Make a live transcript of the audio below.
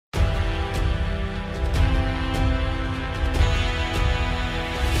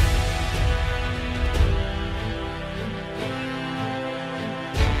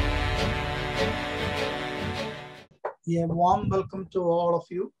A warm welcome to all of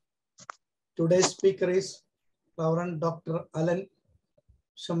you. Today's speaker is Reverend Dr. Alan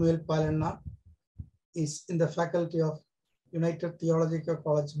Samuel Palanna. Is in the faculty of United Theological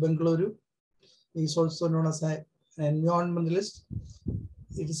College, Bengaluru. He is also known as an environmentalist.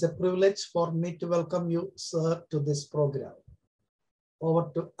 It is a privilege for me to welcome you, sir, to this program. Over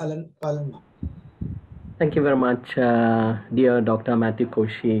to Alan Palanna. Thank you very much, dear Dr. Matthew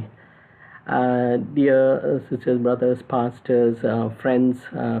Koshi. Dear sisters, brothers, pastors, friends,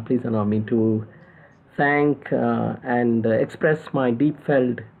 please allow me to thank and express my deep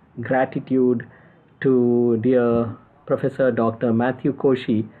felt gratitude to dear Professor Dr. Matthew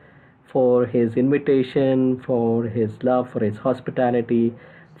Koshi for his invitation, for his love, for his hospitality,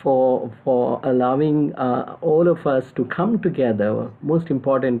 for allowing all of us to come together, most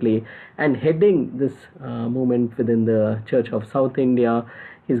importantly, and heading this movement within the Church of South India.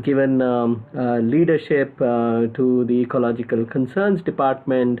 He's given leadership to the Ecological Concerns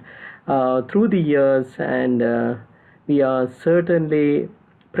Department through the years, and we are certainly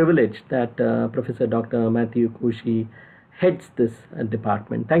privileged that Professor Dr. Matthew Koshi heads this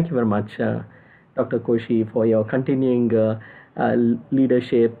department. Thank you very much, Dr. Koshi, for your continuing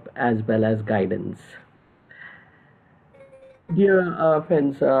leadership as well as guidance. Dear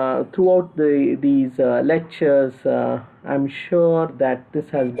friends, throughout these lectures, I'm sure that this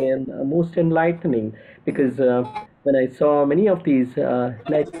has been most enlightening because when I saw many of these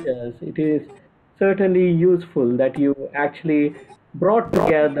lectures, it is certainly useful that you actually brought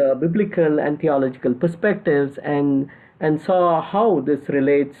together biblical and theological perspectives and saw how this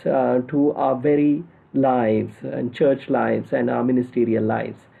relates to our very lives and church lives and our ministerial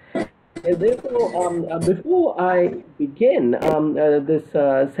lives. Therefore, before I begin this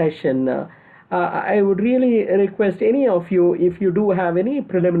session, I would really request any of you, if you do have any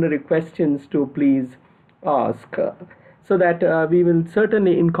preliminary questions, to please ask, so that we will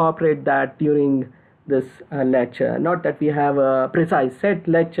certainly incorporate that during this lecture. Not that we have a precise set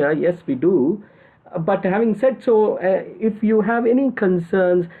lecture, yes, we do. But having said so, if you have any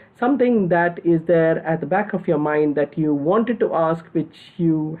concerns, something that is there at the back of your mind that you wanted to ask, which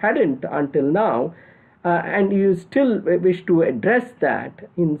you hadn't until now, and you still wish to address that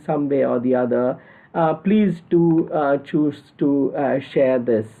in some way or the other, please do choose to share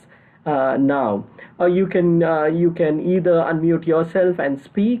this now. You can either unmute yourself and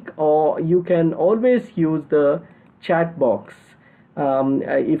speak, or you can always use the chat box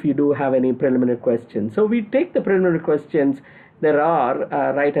if you do have any preliminary questions. So we take the preliminary questions there are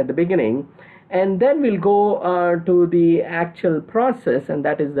right at the beginning, and then we'll go to the actual process, and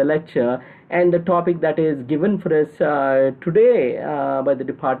that is the lecture. And the topic that is given for us today by the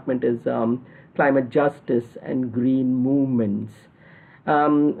department is climate justice and green movements.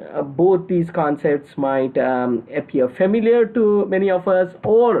 Both these concepts might appear familiar to many of us,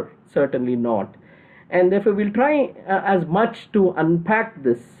 or certainly not. And therefore, we'll try as much to unpack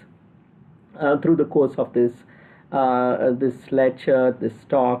this through the course of this lecture, this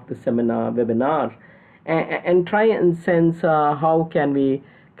talk, this seminar, webinar, and try and sense how can we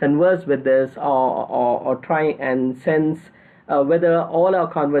converse with this, or try and sense whether all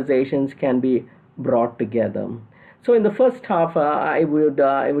our conversations can be brought together. So in the first half, I would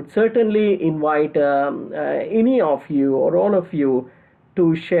certainly invite any of you or all of you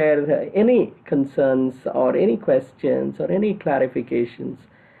to share any concerns or any questions or any clarifications,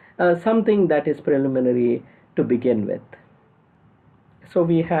 something that is preliminary to begin with. So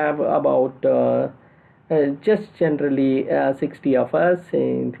we have about just generally 60 of us,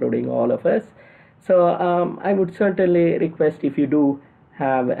 including all of us. So I would certainly request, if you do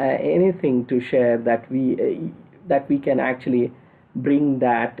have anything to share, that we can actually bring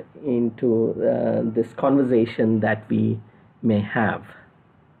that into this conversation that we may have.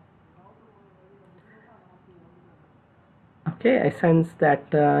 Okay, I sense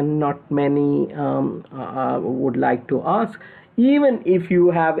that not many would like to ask. Even if you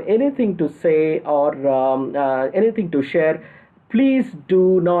have anything to say or anything to share, please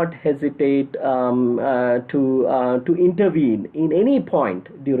do not hesitate to intervene in any point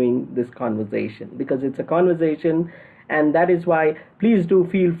during this conversation, because it's a conversation, and that is why please do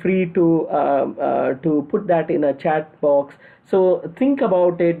feel free to put that in a chat box. So think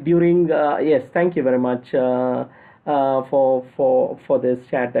about it during. Yes, thank you very much. For this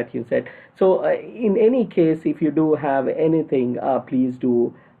chat that you said. So in any case, if you do have anything, please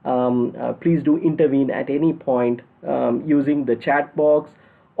do intervene at any point using the chat box,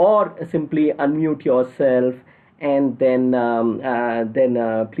 or simply unmute yourself and then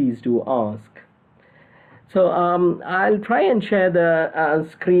please do ask. So I'll try and share the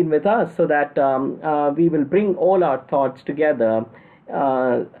screen with us so that we will bring all our thoughts together,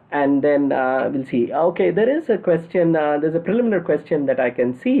 and then we'll see. Okay, there is a question. There's a preliminary question that I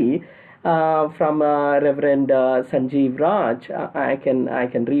can see from Reverend Sanjeev Raj. I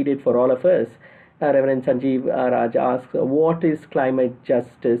can read it for all of us. Reverend Sanjeev Raj asks, "What is climate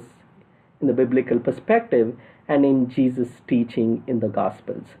justice in the biblical perspective and in Jesus' teaching in the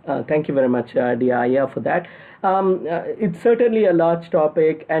Gospels?" Thank you very much, Dia, for that. It's certainly a large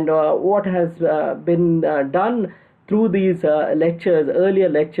topic, and what has been done through these lectures, earlier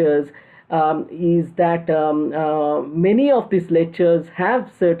lectures, is that many of these lectures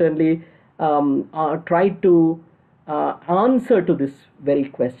have certainly tried to answer to this very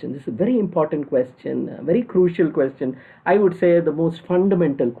question. This is a very important question, a very crucial question. I would say the most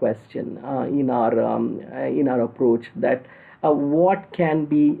fundamental question in our approach, that what can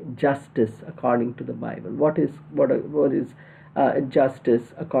be justice according to the Bible? What is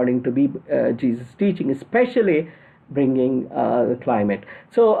justice according to Jesus' teaching, especially bringing the climate.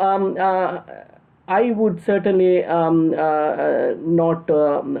 So I would certainly not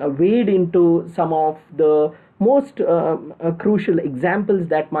wade into some of the most crucial examples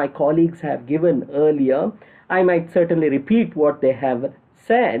that my colleagues have given earlier. I might certainly repeat what they have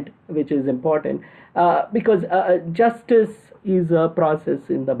said, which is important, because justice is a process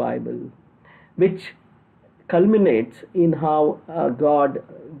in the Bible which culminates in how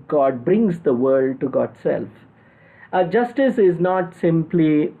God brings the world to God's self. Justice is not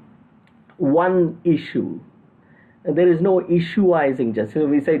simply one issue. There is no issueizing justice. So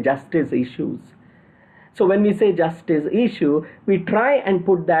we say justice issues. So when we say justice issue, we try and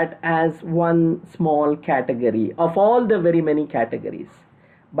put that as one small category of all the very many categories.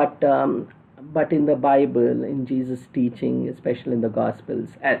 But in the Bible, in Jesus' teaching, especially in the Gospels,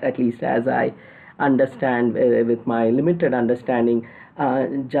 at least as I understand with my limited understanding,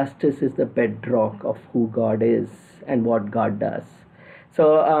 justice is the bedrock of who God is and what God does.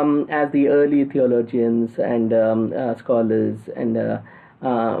 So as the early theologians and scholars and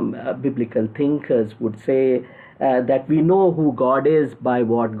biblical thinkers would say, that we know who God is by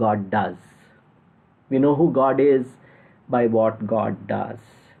what God does. We know who God is by what God does.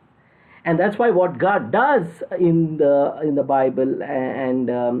 And that's why what God does in the Bible and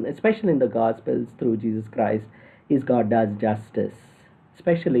especially in the Gospels through Jesus Christ is God does justice,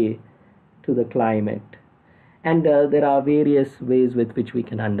 especially to the climate. And there are various ways with which we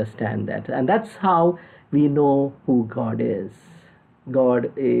can understand that. And that's how we know who God is.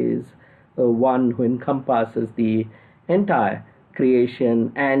 God is one who encompasses the entire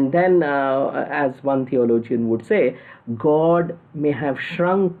creation. And then, as one theologian would say, God may have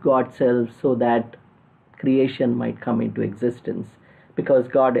shrunk God's self so that creation might come into existence, because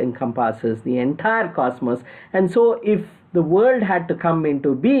God encompasses the entire cosmos. And so if the world had to come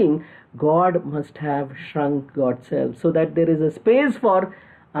into being, God must have shrunk God's self so that there is a space for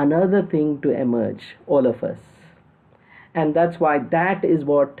another thing to emerge, all of us. And that's why that is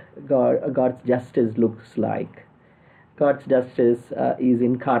what God's justice looks like. God's justice is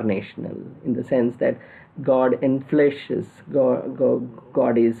incarnational, in the sense that God enfleshes.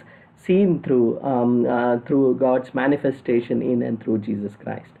 God is seen through God's manifestation in and through Jesus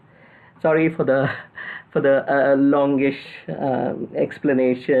Christ. Sorry for the longish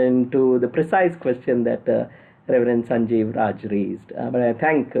explanation to the precise question that Reverend Sanjeev Raj raised. But I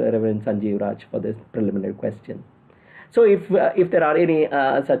thank Reverend Sanjeev Raj for this preliminary question. So if there are any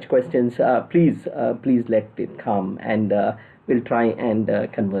such questions, please let it come, and we'll try and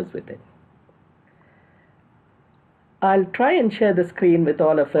converse with it. I'll try and share the screen with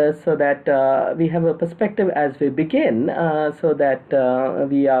all of us so that we have a perspective as we begin, so that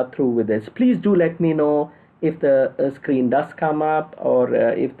we are through with this. Please do let me know if the screen does come up, or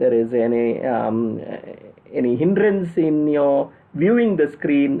if there is any hindrance in your viewing the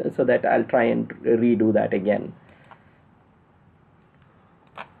screen, so that I'll try and redo that again.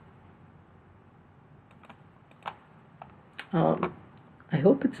 I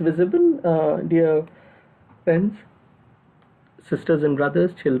hope it's visible, dear friends, sisters and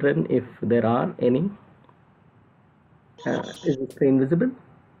brothers, children, if there are any. Is the screen visible?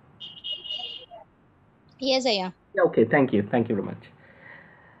 Yes, I am. Okay, thank you very much.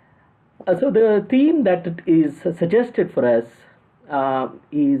 So the theme that is suggested for us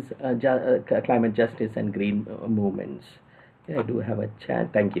is climate justice and green movements. I do have a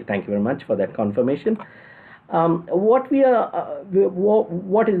chat. Thank you very much for that confirmation. What is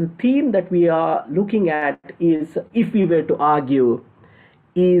the theme that we are looking at is, if we were to argue,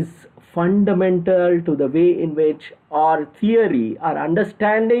 is fundamental to the way in which our theory, our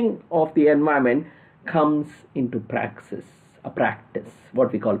understanding of the environment comes into praxis, a practice,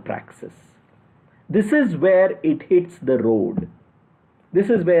 what we call praxis. This is where it hits the road. This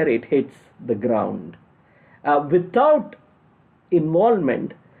is where it hits the ground. Without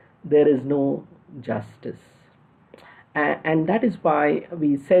involvement, there is no justice. And that is why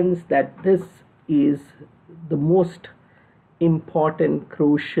we sense that this is the most important,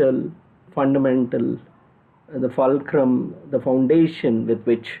 crucial, fundamental, the fulcrum, the foundation with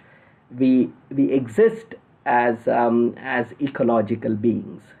which we exist as ecological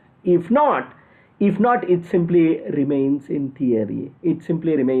beings. If not, it simply remains in theory. It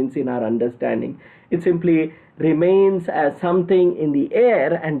simply remains in our understanding. It simply remains as something in the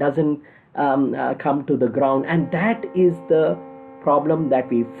air and doesn't come to the ground. And that is the problem that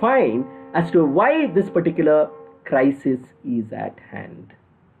we find as to why this particular crisis is at hand.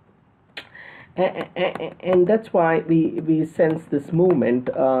 And that's why we sense this movement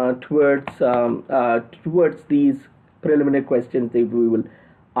towards these preliminary questions that we will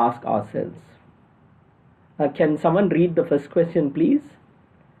ask ourselves. Can someone read the first question, please,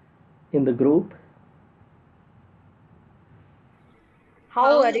 in the group?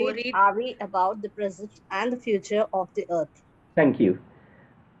 How worried are we about the present and the future of the earth? Thank you.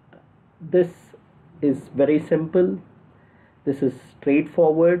 This is very simple. This is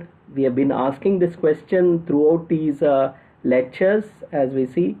straightforward. We have been asking this question throughout these lectures, as we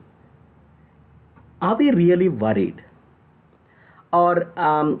see. Are we really worried? Or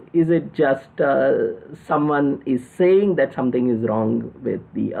is it just someone is saying that something is wrong with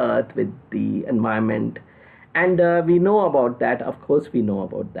the earth, with the environment? And we know about that. Of course, we know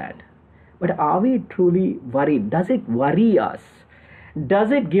about that. But are we truly worried? Does it worry us?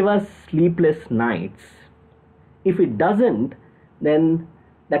 Does it give us sleepless nights? If it doesn't, then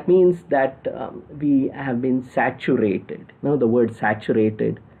that means that we have been saturated. You know the word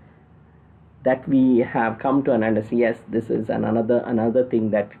saturated, that we have come to an understanding. Yes, this is another thing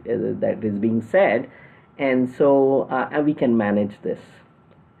that is being said, and so we can manage this.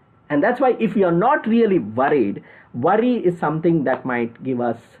 And that's why if you are not really worried, worry is something that might give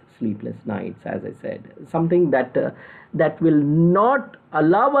us sleepless nights, as I said, something that will not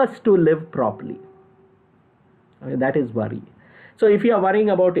allow us to live properly. Okay, that is worry. So if you are worrying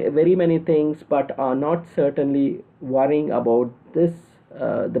about very many things but are not certainly worrying about this,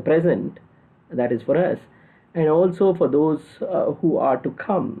 the present, that is for us, and also for those who are to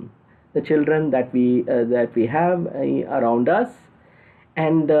come, the children that we have around us,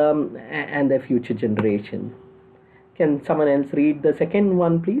 and the future generation. Can someone else read the second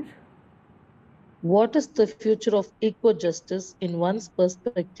one, please? What is the future of eco-justice in one's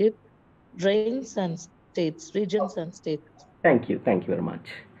perspective, regions and states? Thank you very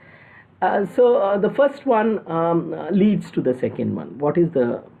much. So the first one leads to the second one. What is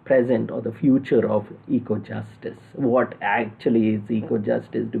the present or the future of eco-justice? What actually is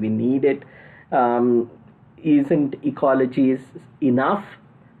eco-justice? Do we need it? Isn't ecology enough?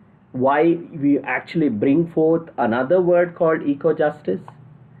 Why we actually bring forth another word called eco-justice?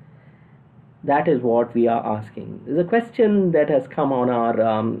 That is what we are asking. There's a question that has come on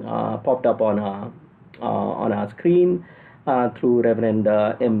our popped up on our screen through Reverend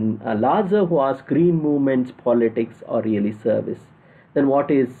M. Lazar, who asked, "Green movements, politics, or really service? Then what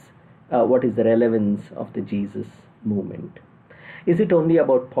is the relevance of the Jesus movement? Is it only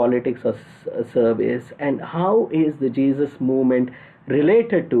about politics or service? And how is the Jesus movement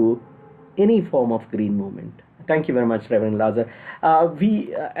related to any form of green movement?" Thank you very much, Reverend Lazar.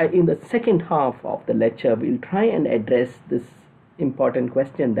 We in the second half of the lecture, we'll try and address this important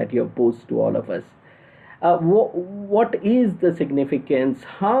question that you have posed to all of us. What is the significance?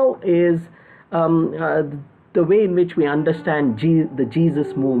 How is the way in which we understand the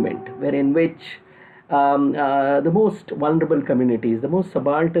Jesus movement, wherein which the most vulnerable communities, the most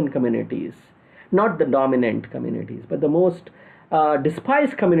subaltern communities, not the dominant communities, but the most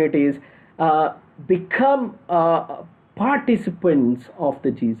despised communities become participants of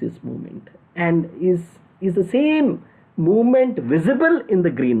the Jesus movement? And is the same movement visible in the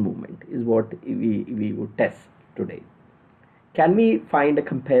green movement, is what we would test today. Can we find a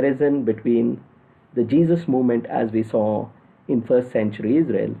comparison between the Jesus movement as we saw in first century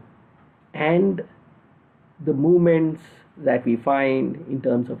Israel and the movements that we find in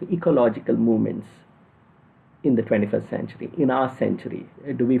terms of ecological movements in the 21st century, in our century?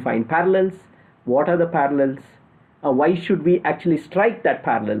 Do we find parallels? What are the parallels? Why should we actually strike that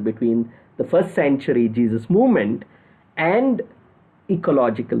parallel between the first century Jesus movement and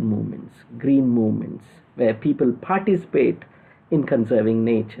ecological movements, green movements, where people participate in conserving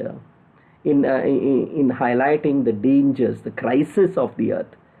nature, in highlighting the dangers, the crisis of the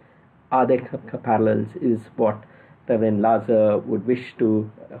earth, are there parallels is what Reverend Lazar would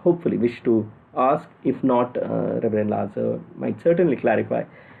hopefully wish to ask. If not, Reverend Lazar might certainly clarify.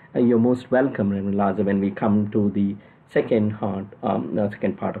 You're most welcome, Reverend Lazar, when we come to the second part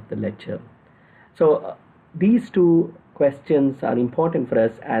of the lecture. So these two questions are important for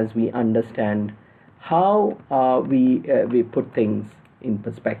us as we understand how we put things in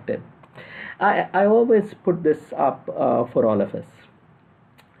perspective. I always put this up for all of us,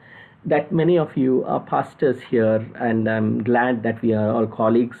 that many of you are pastors here, and I'm glad that we are all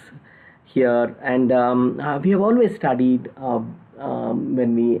colleagues here. And we have always studied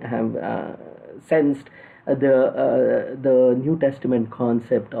when we have sensed the New Testament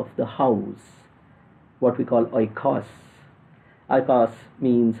concept of the house, what we call oikos. Oikos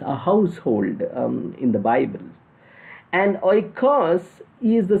means a household in the Bible, and oikos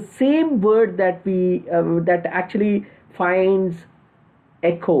is the same word that that actually finds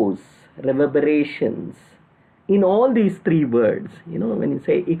echoes, reverberations in all these three words. When you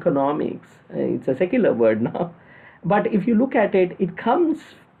say economics, it's a secular word now, but if you look at it, it comes,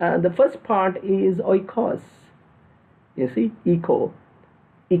 the first part is oikos. You see,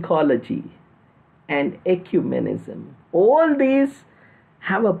 ecology, and ecumenism. All these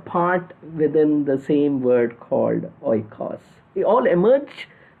have a part within the same word called oikos. They all emerge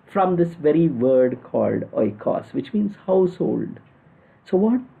from this very word called oikos, which means household. So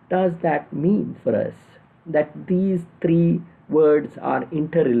what does that mean for us? That these three words are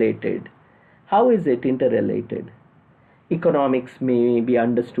interrelated. How is it interrelated? Economics may be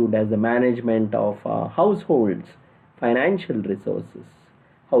understood as the management of households, financial resources.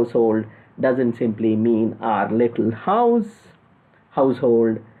 Household doesn't simply mean our little house.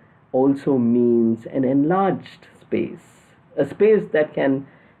 Household also means an enlarged space, a space that can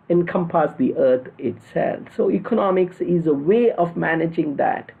encompass the earth itself. So economics is a way of managing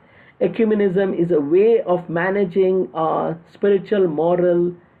that. Ecumenism is a way of managing our spiritual,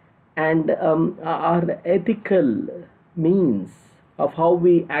 moral, and our ethical means of how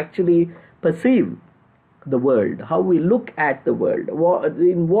we actually perceive the world, how we look at the world,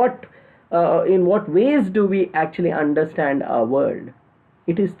 in what ways do we actually understand our world.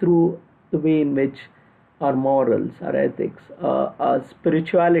 It is through the way in which our morals, our ethics, our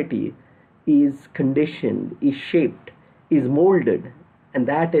spirituality is conditioned, is shaped, is molded, and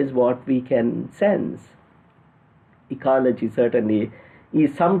that is what we can sense. Ecology certainly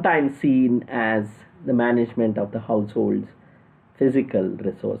is sometimes seen as the management of the household's physical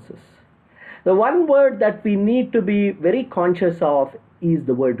resources. The one word that we need to be very conscious of is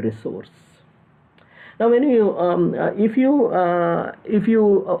the word resource. Now, when if you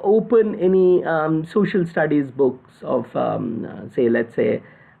open any social studies books of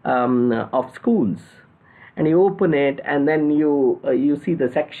of schools, and you open it, and then you see the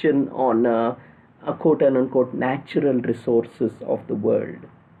section on quote unquote natural resources of the world.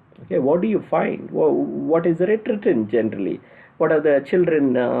 Okay, what do you find? What is written generally? What are the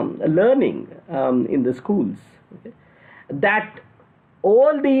children learning in the schools? Okay? That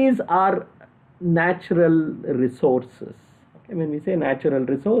all these are natural resources. Okay? When we say natural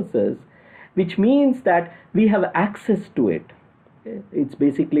resources, which means that we have access to it. Okay? It's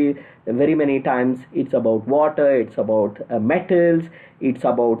basically, very many times it's about water, it's about metals, it's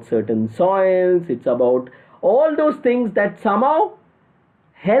about certain soils, it's about all those things that somehow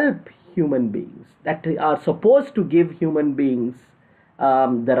help human beings, that are supposed to give human beings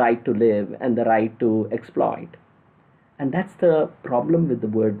the right to live and the right to exploit. And that's the problem with the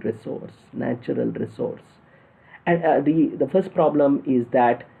word resource, natural resource. And the first problem is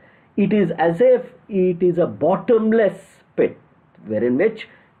that it is as if it is a bottomless pit, wherein which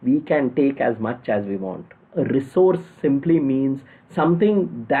we can take as much as we want. A resource simply means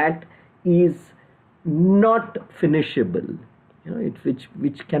something that is not finishable,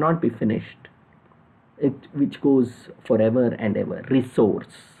 which cannot be finished, which goes forever and ever.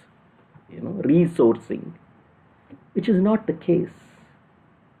 Resource, resourcing, which is not the case.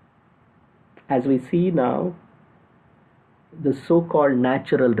 As we see now, the so-called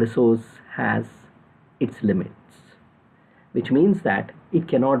natural resource has its limits, which means that it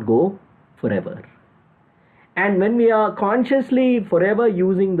cannot go forever. And when we are consciously forever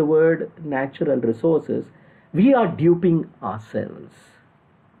using the word natural resources, we are duping ourselves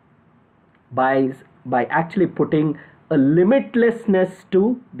by actually putting a limitlessness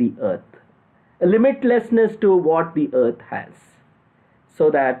to the earth, a limitlessness to what the earth has, so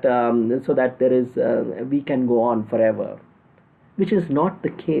that there is we can go on forever, which is not the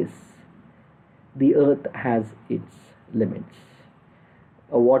case. The earth has its limits.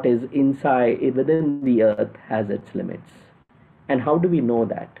 What is inside within the earth has its limits. And how do we know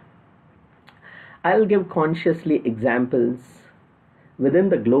that? I'll give consciously examples within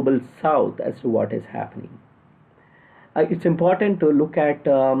the global south as to what is happening. It's important to look at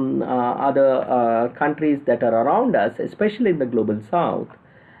other countries that are around us, especially in the global south,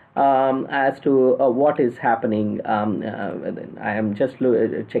 as to what is happening. I am just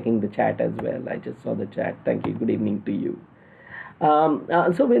checking the chat as well. I just saw the chat. Thank you. Good evening to you.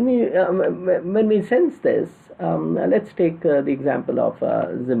 So when we sense this, let's take the example of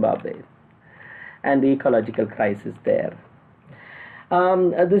Zimbabwe and the ecological crisis there.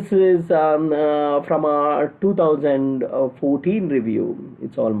 This is from a 2014 review.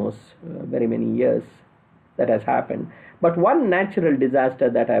 It's almost very many years that has happened. But one natural disaster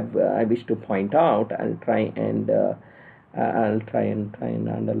that I wish to point out, I'll try and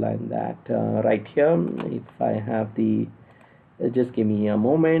underline that right here. If I have the, just give me a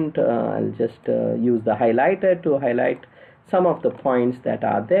moment. I'll just use the highlighter to highlight some of the points that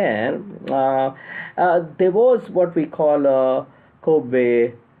are there. There was what we call a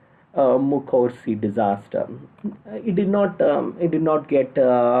Kobe Mukorsi disaster. It did not get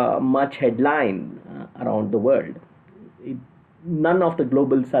much headline around the world. None of the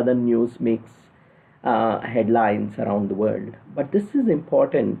global southern news makes headlines around the world. But this is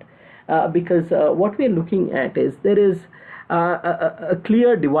important because what we are looking at is there is a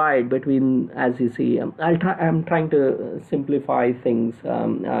clear divide between, as you see, I'm trying to simplify things.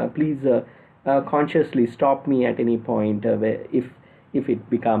 Please consciously stop me at any point where if it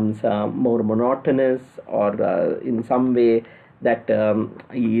becomes more monotonous or in some way that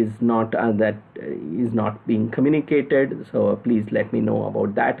is not being communicated. So please let me know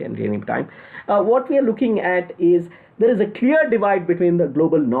about that at any time. What we are looking at is there is a clear divide between the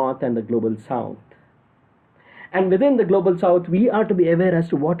global north and the global south. And within the global south, we are to be aware as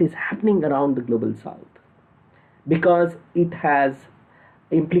to what is happening around the global south, because it has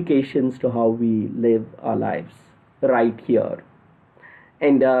implications to how we live our lives right here.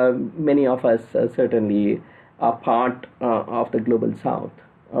 And many of us certainly are part of the global south,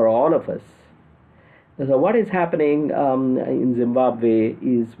 or all of us. So what is happening in Zimbabwe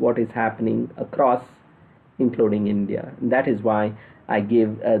is what is happening across, including India. And that is why I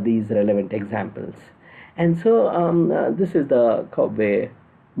give these relevant examples. And so this is the Kobe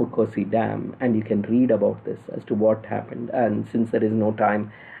Mukosi Dam, and you can read about this as to what happened. And since there is no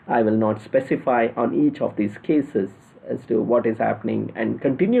time, I will not specify on each of these cases as to what is happening and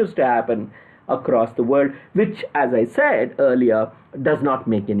continues to happen across the world, which, as I said earlier, does not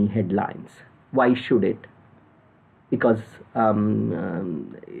make any headlines. Why should it? Because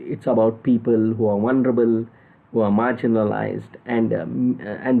it's about people who are vulnerable, who are marginalized,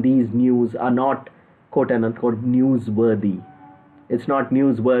 and these news are not quote unquote newsworthy. It's not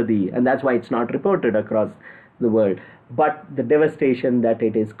newsworthy, and that's why it's not reported across the world. But the devastation that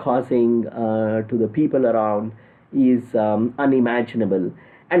it is causing to the people around is unimaginable.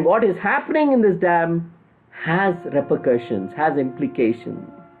 And what is happening in this dam has repercussions, has an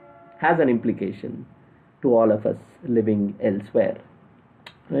implication to all of us living elsewhere.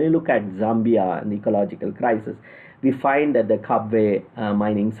 When you look at Zambia and the ecological crisis, we find that the Kabwe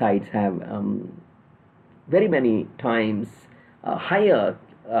mining sites have very many times higher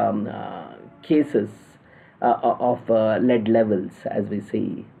cases of lead levels, as we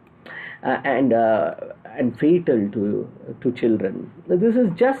see, and fatal to children. This is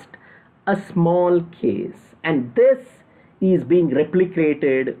just a small case, and this is being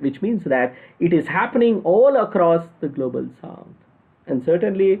replicated, which means that it is happening all across the global south, and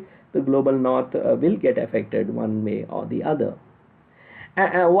certainly the global north will get affected one way or the other.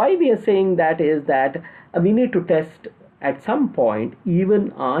 Why we are saying that is that we need to test at some point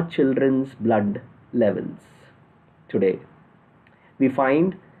even our children's blood levels. Today we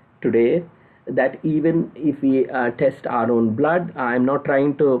find today that even if we test our own blood, I'm not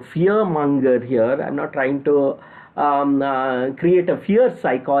trying to fear monger here, I'm not trying to create a fear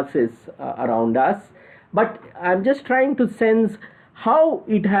psychosis around us, but I'm just trying to sense how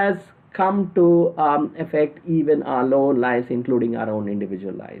it has come to affect even our own lives, including our own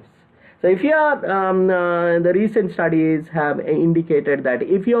individual lives. So if you are, the recent studies have indicated that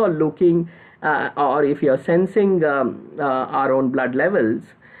if you are looking or if you are sensing our own blood levels,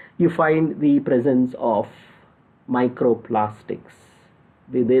 you find the presence of microplastics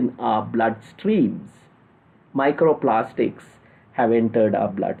within our blood streams. Microplastics have entered our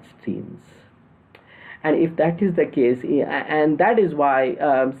blood streams. And if that is the case, and that is why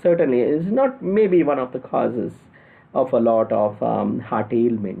certainly it is not maybe one of the causes of a lot of heart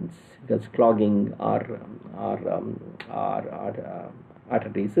ailments, because clogging our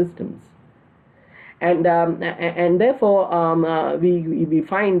artery systems. And therefore we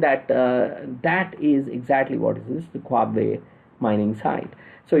find that that is exactly what is this, the Kwabwe mining site.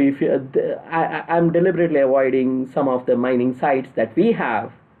 So if you, I'm deliberately avoiding some of the mining sites that we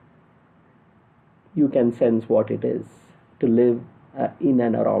have. You can sense what it is to live in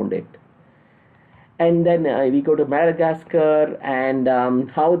and around it. And then we go to Madagascar, and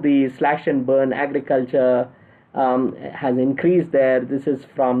how the slash and burn agriculture has increased there. This is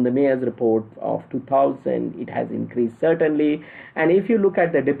from the mayor's report of 2000. It has increased certainly. And if you look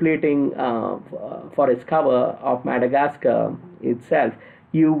at the depleting forest cover of Madagascar itself,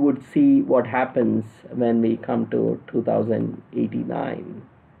 you would see what happens when we come to 2089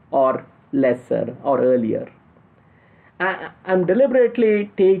 or lesser or earlier. I'm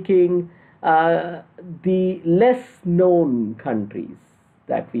deliberately taking the less known countries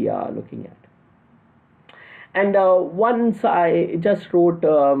that we are looking at. And once I just wrote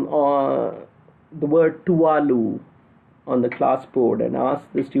the word Tuvalu on the class board and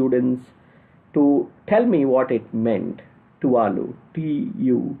asked the students to tell me what it meant. Tuvalu,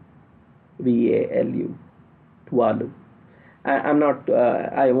 Tuvalu, Tuvalu. I'm not,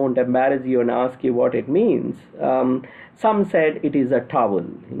 I won't embarrass you and ask you what it means. Some said it is a towel,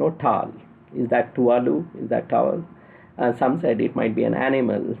 tal. Is that Tuvalu? Is that towel? Some said it might be an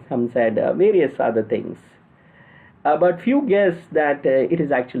animal. Some said various other things. But few guessed that it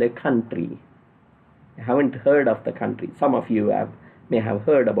is actually a country. I haven't heard of the country. Some of you may have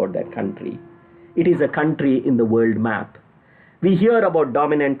heard about that country. It is a country in the world map. We hear about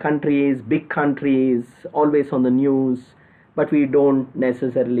dominant countries, big countries, always on the news, but we don't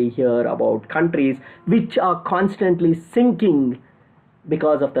necessarily hear about countries which are constantly sinking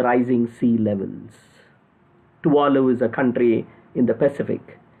because of the rising sea levels. Tuvalu is a country in the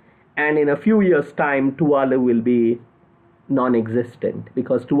Pacific, and in a few years' time, Tuvalu will be non-existent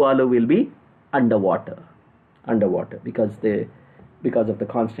because Tuvalu will be underwater because of the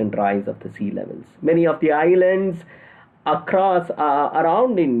constant rise of the sea levels. Many of the islands across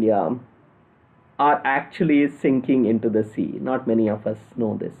around India are actually sinking into the sea. Not many of us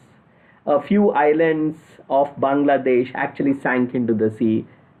know this. A few islands of Bangladesh actually sank into the sea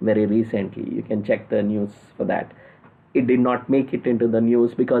very recently. You can check the news for that. It did not make it into the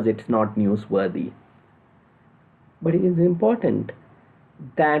news because it's not newsworthy. But it is important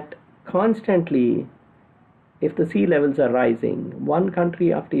that constantly, if the sea levels are rising, one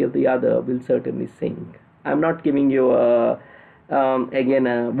country after the other will certainly sink. I'm not giving you again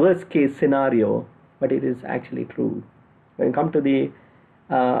a worst case scenario, but it is actually true. When you come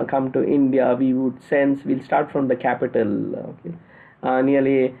to India, we would sense, we'll start from the capital. Okay?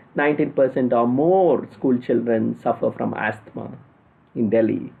 Nearly 19% or more school children suffer from asthma in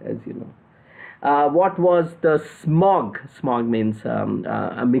Delhi, as you know. What was the smog? Smog means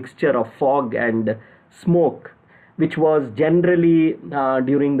a mixture of fog and smoke, which was generally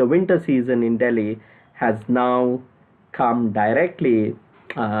during the winter season in Delhi, has now come directly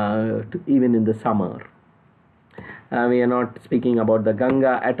even in the summer. We are not speaking about the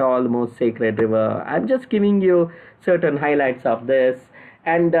Ganga at all, the most sacred river. I'm just giving you certain highlights of this.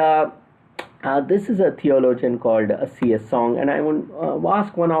 And this is a theologian called C.S. Song, and I will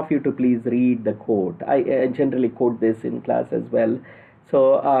ask one of you to please read the quote. I generally quote this in class as well.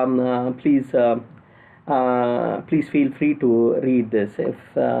 So please feel free to read this. If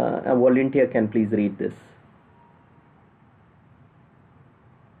a volunteer can please read this.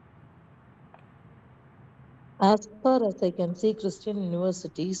 As far as I can see, Christian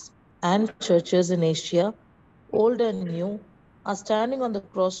universities and churches in Asia, old and new, are standing on the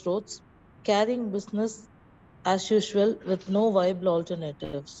crossroads, carrying business as usual with no viable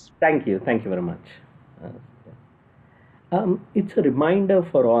alternatives. Thank you very much. It's a reminder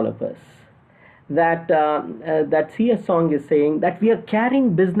for all of us that that C.S. Song is saying that we are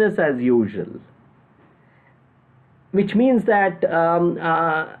carrying business as usual, which means that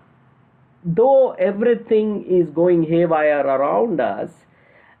though everything is going haywire around us,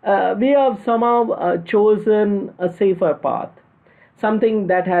 we have somehow chosen a safer path, something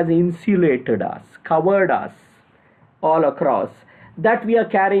that has insulated us, covered us all across, that we are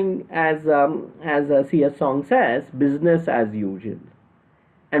carrying as a C.S. Song says, business as usual,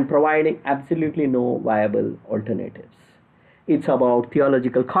 and providing absolutely no viable alternatives. It's about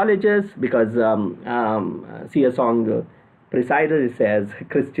theological colleges because C.S. Song precisely says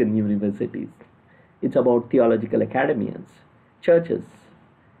Christian universities. It's about theological academies, churches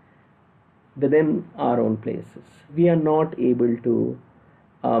within our own places. We are not able to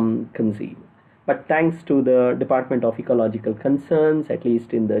conceive. But thanks to the Department of Ecological Concerns, at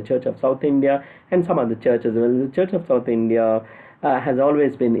least in the Church of South India and some other churches, well, the Church of South India has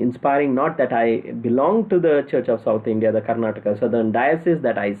always been inspiring. Not that I belong to the Church of South India, the Karnataka Southern Diocese,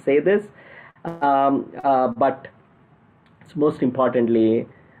 that I say this, but most importantly,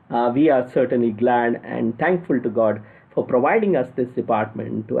 we are certainly glad and thankful to God for providing us this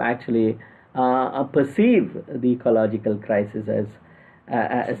department to actually perceive the ecological crisis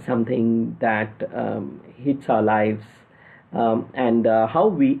as something that hits our lives, and how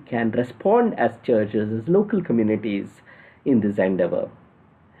we can respond as churches, as local communities in this endeavor.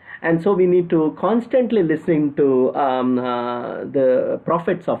 And so we need to constantly listen to the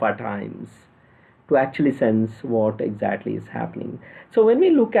prophets of our times to actually sense what exactly is happening. So when we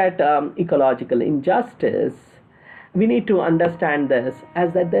look at ecological injustice, we need to understand this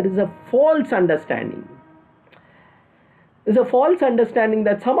as that there is a false understanding. There's a false understanding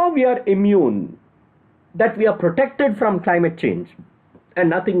that somehow we are immune, that we are protected from climate change, and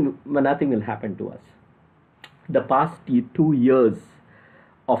nothing will happen to us. The past 2 years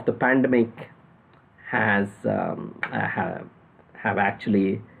of the pandemic have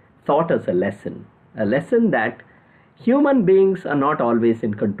actually taught us a lesson that human beings are not always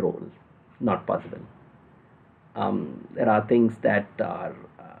in control, not possible. There are things that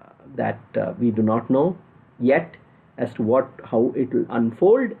we do not know yet as to how it will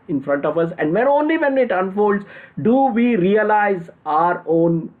unfold in front of us, and only when it unfolds do we realize our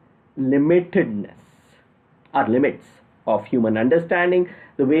own limitedness, our limits of human understanding.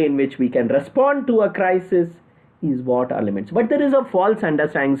 The way in which we can respond to a crisis is what our limits. But there is a false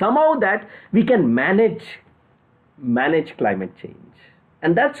understanding somehow that we can manage climate change,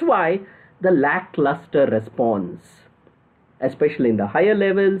 and that's why the lackluster response, especially in the higher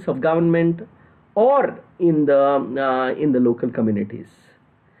levels of government or in the local communities,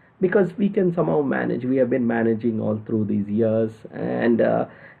 because we can somehow manage. We have been managing all through these years, and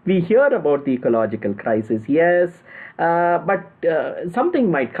we hear about the ecological crisis, yes, but something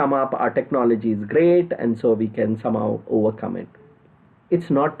might come up. Our technology is great, and so we can somehow overcome it. It's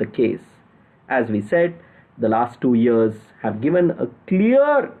not the case. As we said, the last 2 years have given a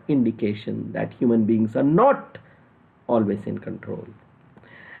clear indication that human beings are not always in control.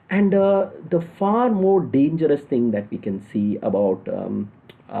 And the far more dangerous thing that we can see about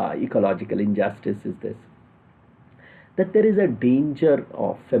ecological injustice is this, that there is a danger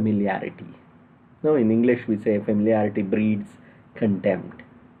of familiarity. Now, in English, we say familiarity breeds contempt.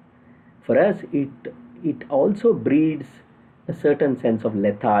 For us, it also breeds a certain sense of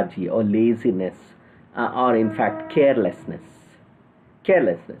lethargy or laziness, or in fact carelessness,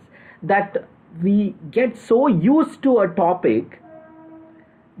 that we get so used to a topic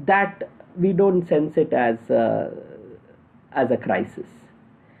that we don't sense it as a crisis.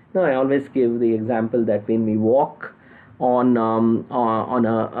 Now, I always give the example that when we walk on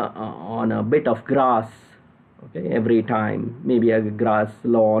a bit of grass, okay, every time, maybe a grass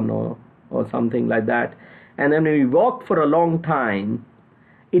lawn or something like that, and then when we walk for a long time,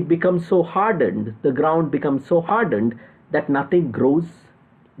 it becomes so hardened, the ground becomes so hardened that nothing grows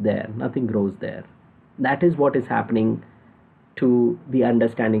there. That is what is happening to the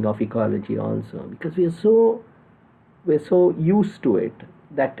understanding of ecology also, because we're so used to it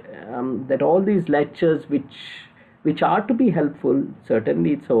that all these lectures which are to be helpful,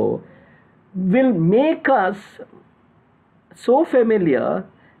 certainly so, will make us so familiar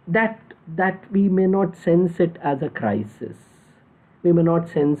that we may not sense it as a crisis. We may not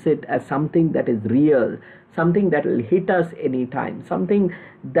sense it as something that is real, something that will hit us anytime, something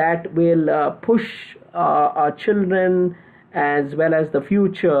that will push our children as well as the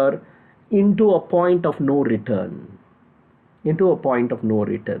future into a point of no return.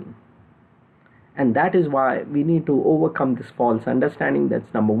 And that is why we need to overcome this false understanding.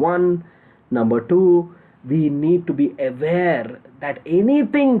 That's number one. Number two, we need to be aware that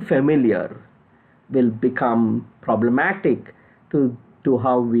anything familiar will become problematic to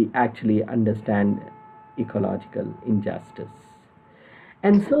how we actually understand ecological injustice.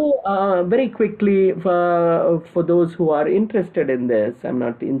 And so, very quickly, for those who are interested in this, I'm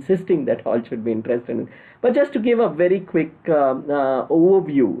not insisting that all should be interested in it, but just to give a very quick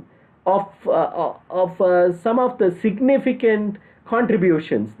overview of some of the significant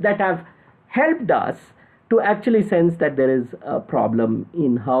contributions that have helped us to actually sense that there is a problem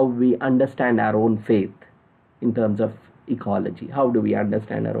in how we understand our own faith in terms of ecology. How do we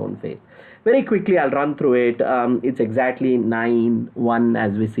understand our own faith? Very quickly, I'll run through it. It's exactly 9:01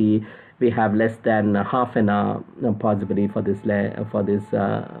 as we see. We have less than half an hour possibly for this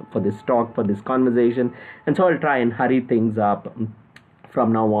talk, for this conversation, and so I'll try and hurry things up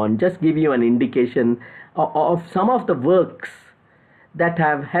from now on. Just give you an indication of some of the works that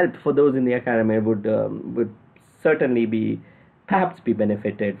have helped. For those in the academy would certainly be perhaps we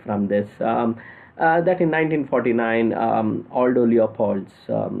benefited from this. That in 1949, Aldo Leopold's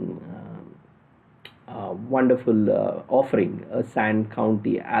wonderful offering, a Sand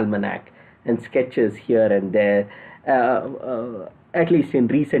County Almanac, and sketches here and there, at least in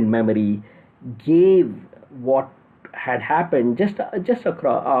recent memory, gave what had happened just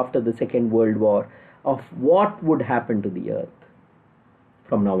across after the Second World War, of what would happen to the Earth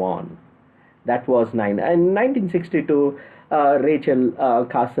from now on. That was nine. In 1962, Rachel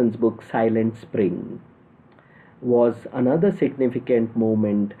Carson's book Silent Spring was another significant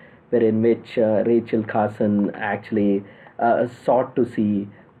moment wherein which Rachel Carson actually sought to see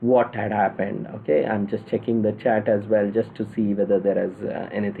what had happened. Okay, I'm just checking the chat as well just to see whether there is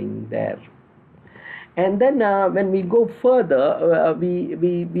anything there. And then when we go further,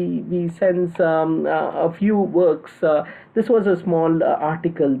 we sense a few works. This was a small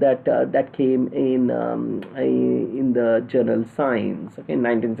article that came in the journal Science, okay, in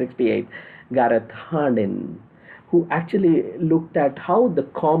 1968. Gareth Hardin, who actually looked at how the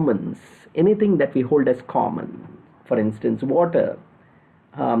commons, anything that we hold as common, for instance, water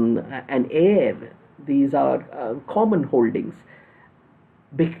and air, these are common holdings,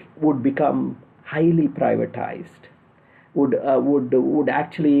 would become highly privatized, would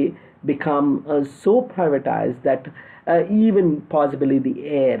actually become so privatized that even possibly the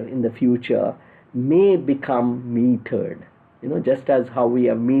air in the future may become metered. Just as how we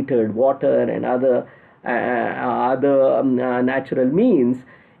have metered water and other natural means,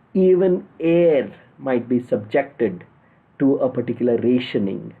 even air might be subjected to a particular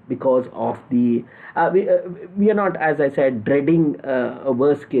rationing because of the we are not, as I said, dreading a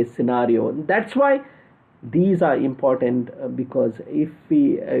worst case scenario. That's why these are important, because if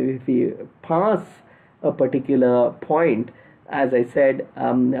we pass a particular point, as I said,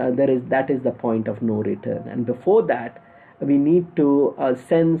 that is the point of no return, and before that we need to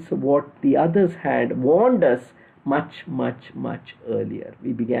sense what the others had warned us much earlier.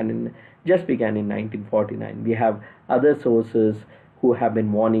 We began in 1949. We have other sources who have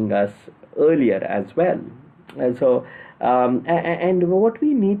been warning us earlier as well. And so and what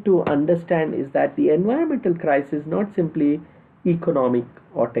we need to understand is that the environmental crisis is not simply economic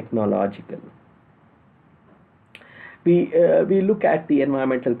or technological. We look at the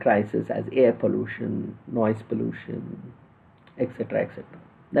environmental crisis as air pollution, noise pollution, etc., etc.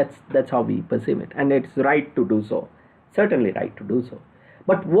 That's how we perceive it, and it's right to do so, certainly right to do so.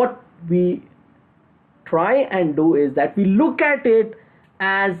 But what we try and do is that we look at it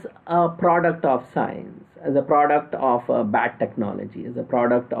as a product of science, as a product of bad technology, as a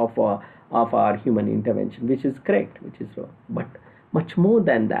product of our human intervention, which is correct, which is wrong. But much more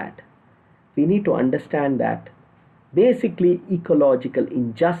than that, we need to understand that basically ecological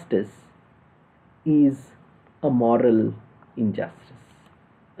injustice is a moral injustice,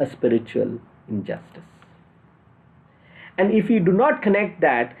 a spiritual injustice. And if we do not connect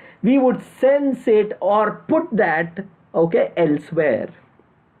that, we would sense it or put that, okay, elsewhere,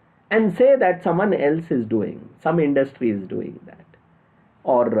 and say that someone else is doing, some industry is doing that,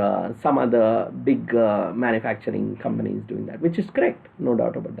 or some other big manufacturing company is doing that, which is correct, no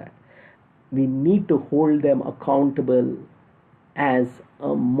doubt about that. We need to hold them accountable as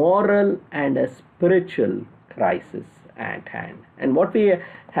a moral and a spiritual crisis at hand. And what we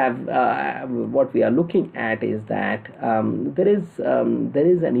are looking at is that there is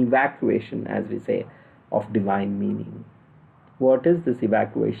an evacuation, as we say, of divine meaning. What is this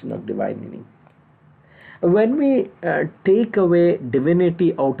evacuation of divine meaning? When we take away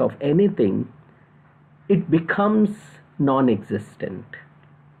divinity out of anything, it becomes non-existent.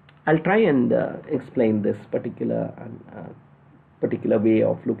 I'll try and explain this particular way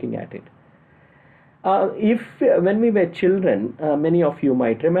of looking at it. When we were children, many of you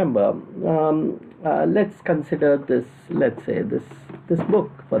might remember. Let's consider this. Let's say this book,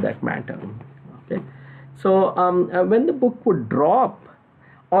 for that matter. Okay. So when the book would drop,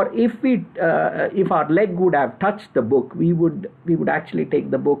 or if our leg would have touched the book, we would actually take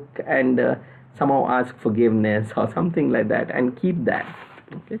the book and somehow ask forgiveness or something like that and keep that.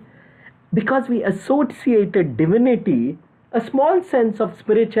 Okay. Because we associated divinity, a small sense of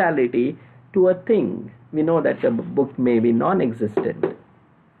spirituality, to a thing. We know that the book may be non-existent,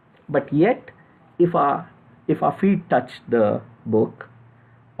 but yet if our feet touched the book,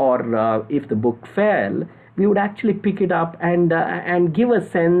 or if the book fell, we would actually pick it up and give a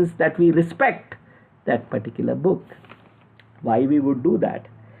sense that we respect that particular book. Why we would do that?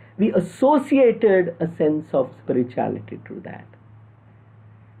 We associated a sense of spirituality to that.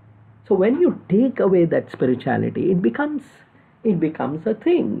 So when you take away that spirituality, it becomes a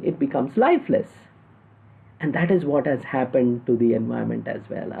thing. It becomes lifeless. And that is what has happened to the environment as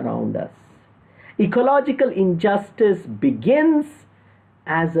well around us. Ecological injustice begins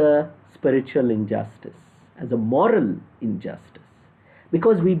as a spiritual injustice, as a moral injustice,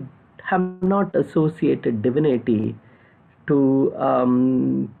 because we have not associated divinity to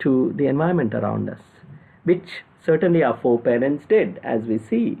the environment around us, which certainly our foreparents did, as we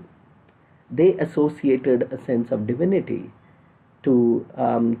see. They associated a sense of divinity to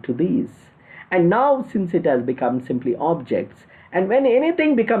these. And now, since it has become simply objects, and when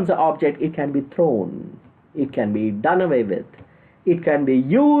anything becomes an object, it can be thrown, it can be done away with, it can be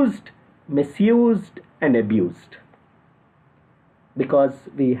used, misused, and abused, because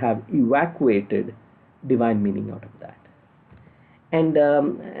we have evacuated divine meaning out of that. And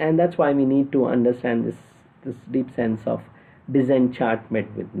that's why we need to understand this deep sense of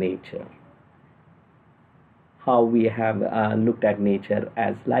disenchantment with nature, how we have looked at nature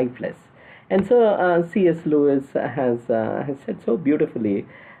as lifeless. And so C.S. Lewis has said so beautifully.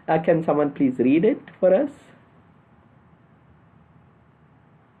 Can someone please read it for us?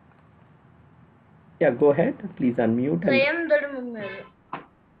 Yeah, go ahead. Please unmute.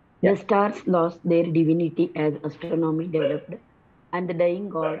 The stars lost their divinity as astronomy developed, and the dying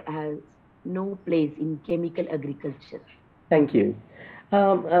god has no place in chemical agriculture. Thank you.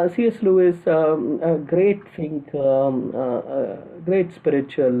 C.S. Lewis, a great thinker, great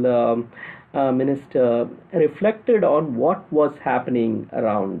spiritual minister, reflected on what was happening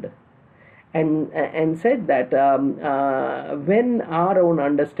around, and said that when our own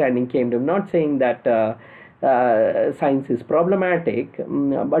understanding came to him, not saying that science is problematic,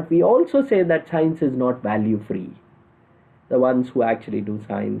 but we also say that science is not value free. The ones who actually do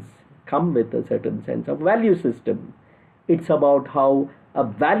science come with a certain sense of value system. It's about how a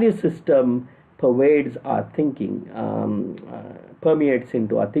value system pervades our thinking, permeates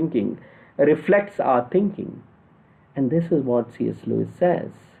into our thinking, reflects our thinking. And this is what C.S. Lewis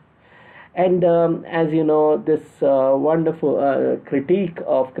says. And as you know, this wonderful critique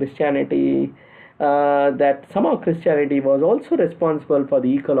of Christianity, that somehow Christianity was also responsible for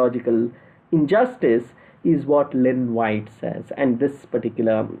the ecological injustice, is what Lynn White says. And this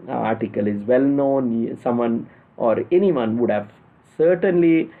particular article is well known. Someone or anyone would have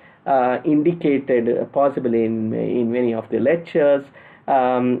certainly indicated, possibly in many of the lectures,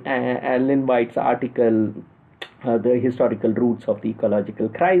 Lynn White's article, The Historical Roots of the Ecological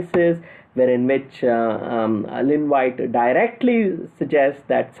Crisis, wherein which Lynn White directly suggests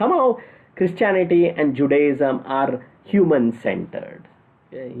that somehow Christianity and Judaism are human-centered.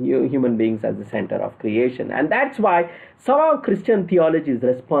 Human beings as the center of creation. And that's why somehow Christian theology is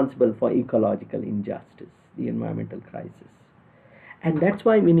responsible for ecological injustice, the environmental crisis. And that's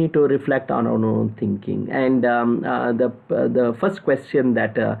why we need to reflect on our own thinking. And the first question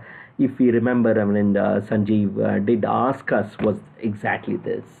that, if we remember, Reverend Sanjeev did ask us was exactly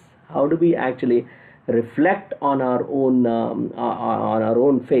this. How do we actually reflect on our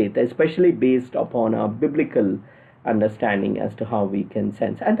own faith, especially based upon our biblical understanding as to how we can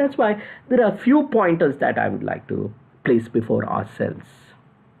sense? And that's why there are a few pointers that I would like to place before ourselves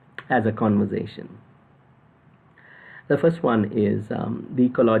as a conversation. The first one is the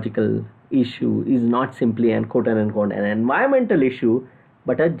ecological issue is not simply an quote unquote an environmental issue,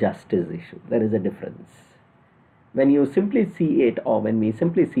 but a justice issue. There is a difference. When you simply see it, or when we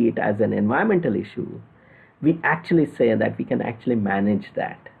simply see it as an environmental issue, we actually say that we can actually manage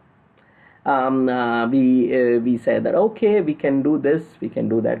that. We say that, okay, we can do this, we can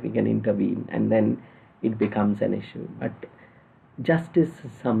do that, we can intervene, and then it becomes an issue. But justice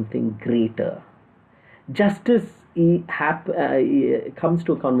is something greater. Justice comes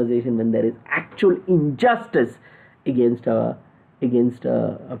to a conversation when there is actual injustice against a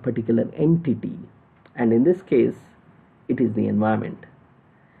particular entity, and in this case, it is the environment.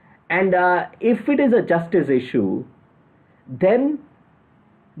 And if it is a justice issue, then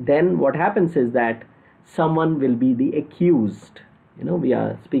what happens is that someone will be the accused. We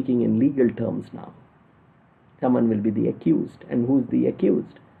are speaking in legal terms now. Someone will be the accused. And who's the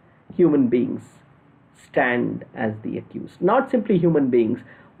accused? Human beings stand as the accused. Not simply human beings,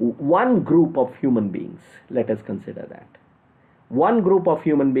 one group of human beings. Let us consider that. One group of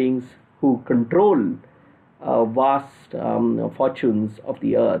human beings who control vast fortunes of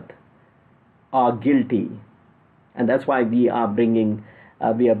the earth are guilty. And that's why we are bringing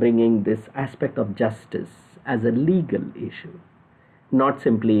this aspect of justice as a legal issue, not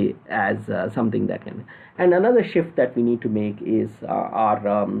simply as something that can. And another shift that we need to make is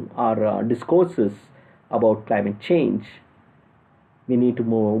our discourses about climate change. We need to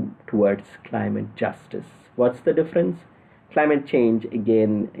move towards climate justice. What's the difference? Climate change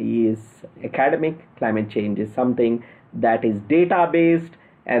again is academic. Climate change is something that is data based,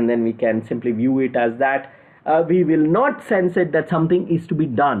 and then we can simply view it as that. We will not sense it that something is to be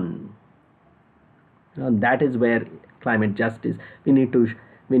done. That is where climate justice, we need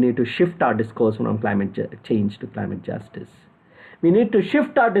to shift our discourse from climate change to climate justice. We need to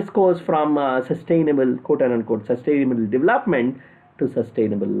shift our discourse from sustainable, quote unquote, sustainable development to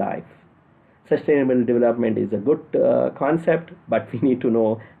sustainable life. Sustainable development is a good concept, but we need to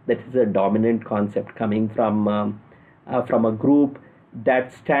know that it's a dominant concept coming from a group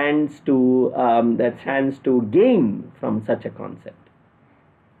that stands to gain from such a concept,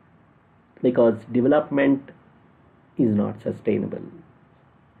 because development is not sustainable.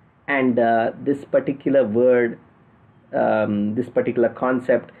 And this particular word, this particular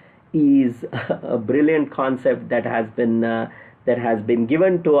concept is a brilliant concept that has been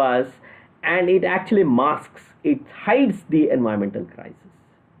given to us, and it actually masks, it hides the environmental crisis,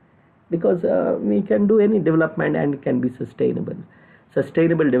 because we can do any development and it can be sustainable.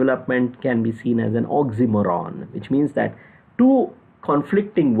 Sustainable development can be seen as an oxymoron, which means that two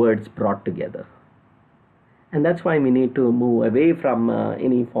conflicting words brought together. And that's why we need to move away from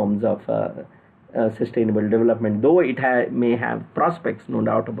any forms of sustainable development, though it may have prospects, no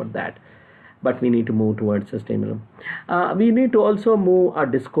doubt about that. But we need to move towards sustainable. We need to also move our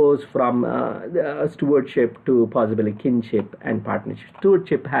discourse from stewardship to possibly kinship and partnership.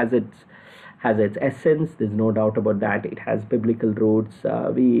 Stewardship has its essence. There's no doubt about that. It has biblical roots.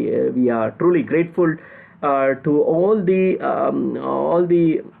 We are truly grateful to all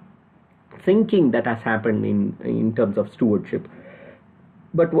the thinking that has happened in terms of stewardship.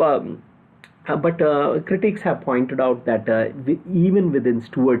 But critics have pointed out that even within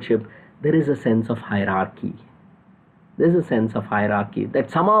stewardship, there is a sense of hierarchy. There's a sense of hierarchy that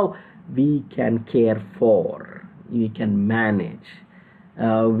somehow we can care for, we can manage,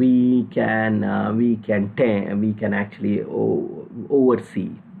 we can actually oversee.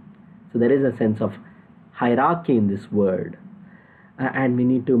 So there is a sense of hierarchy in this word, and we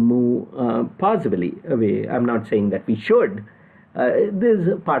need to move possibly away. I'm not saying that we should. This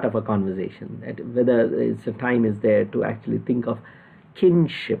is part of a conversation, that whether it's a time is there to actually think of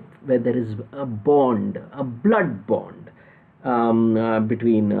kinship, where there is a bond, a blood bond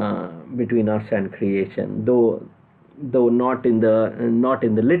between us and creation, though not in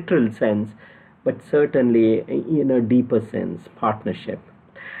the literal sense, but certainly in a deeper sense, partnership.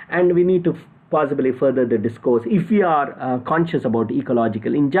 And we need to possibly further the discourse. If we are conscious about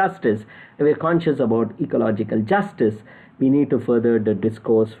ecological injustice, if we are conscious about ecological justice, we need to further the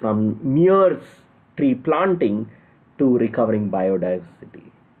discourse from mere tree planting to recovering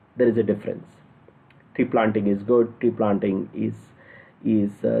biodiversity. There is a difference. Tree planting is good. Tree planting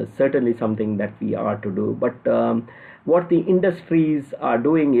is certainly something that we are to do. But what the industries are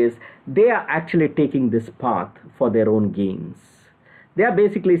doing is they are actually taking this path for their own gains. They are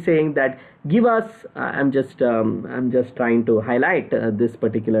basically saying that give us. I'm just trying to highlight this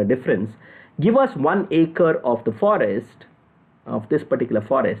particular difference. Give us 1 acre of the forest, of this particular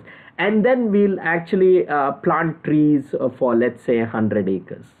forest, and then we'll actually plant trees for, let's say, 100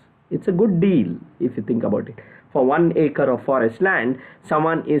 acres. It's a good deal if you think about it. For 1 acre of forest land,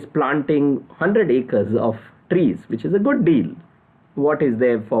 someone is planting 100 acres of trees, which is a good deal. What is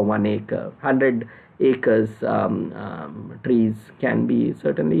there for 1 acre? 100 acres trees can be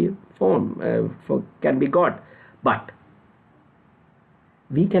certainly can be got, but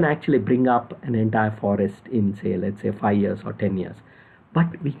we can actually bring up an entire forest in, say, let's say 5 years or 10 years, but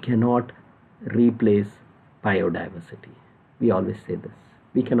we cannot replace biodiversity. We always say this.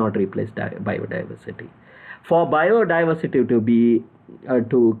 We cannot replace biodiversity. For biodiversity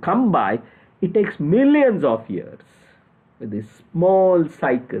to come by, it takes millions of years with these small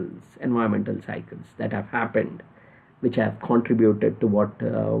cycles, environmental cycles that have happened, which have contributed to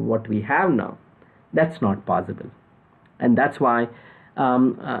what we have now. That's not possible, and that's why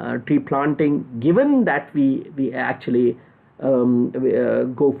tree planting, given that we actually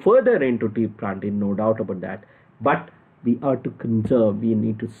go further into tree planting, no doubt about that, but we are to conserve. We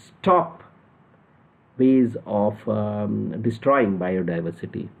need to stop ways of destroying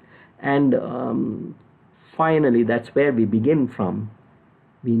biodiversity. And finally, that's where we begin from.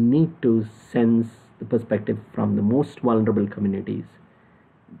 We need to sense the perspective from the most vulnerable communities,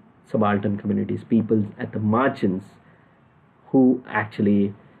 subaltern communities, people at the margins who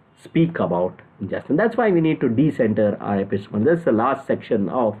actually speak about injustice. And that's why we need to decenter our epistemology. That's the last section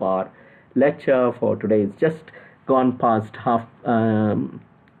of our lecture for today. It's just gone past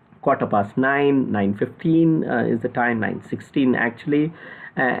 9:15, 9:15 is the time, 9:16 actually,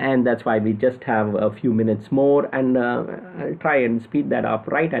 and that's why we just have a few minutes more, and I'll try and speed that up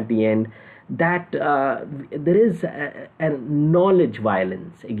right at the end. That there is a knowledge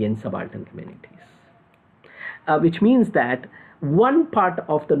violence against subaltern communities, which means that one part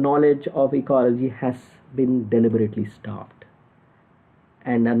of the knowledge of ecology has been deliberately stopped,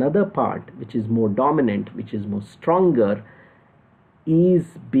 and another part, which is more dominant, which is more stronger,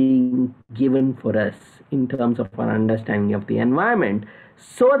 is being given for us in terms of our understanding of the environment,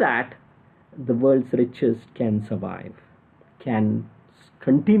 so that the world's richest can survive, can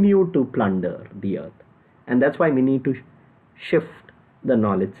continue to plunder the earth. And that's why we need to shift the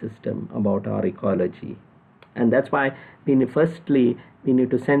knowledge system about our ecology. And that's why firstly we need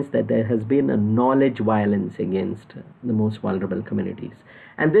to sense that there has been a knowledge violence against the most vulnerable communities.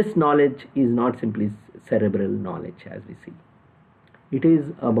 And this knowledge is not simply cerebral knowledge, as we see. It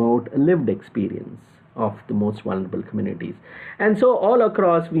is about a lived experience of the most vulnerable communities. And so all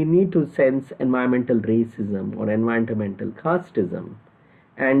across we need to sense environmental racism or environmental casteism.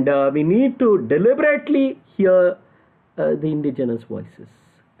 And we need to deliberately hear the indigenous voices.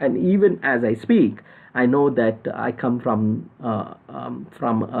 And even as I speak, I know that I come from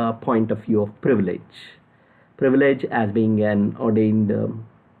a point of view of privilege. Privilege as being an ordained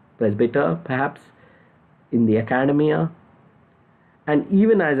presbyter, perhaps, in the academia. And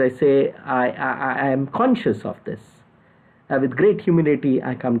even as I say, I am conscious of this. With great humility,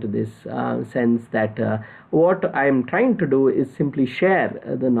 I come to this sense that what I am trying to do is simply share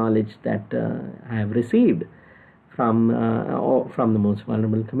the knowledge that I have received from the most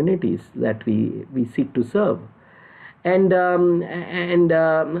vulnerable communities that we seek to serve. And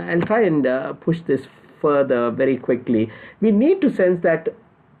I'll try and push this further very quickly. We need to sense that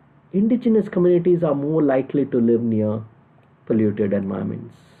indigenous communities are more likely to live near polluted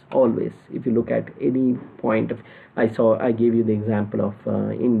environments. Always, if you look at any point of, I gave you the example of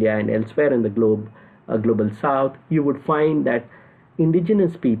India and elsewhere in the global south, you would find that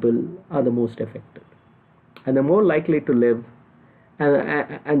indigenous people are the most affected, and they're more likely to live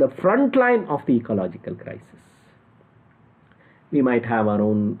and the front line of the ecological crisis. We might have our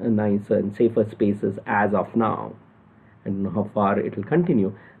own nicer and safer spaces as of now. I don't know how far it will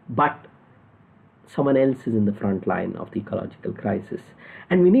continue, but someone else is in the front line of the ecological crisis.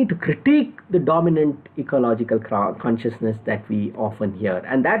 And we need to critique the dominant ecological consciousness that we often hear.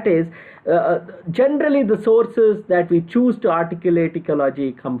 And that is, generally the sources that we choose to articulate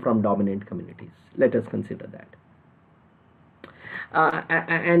ecology come from dominant communities. Let us consider that.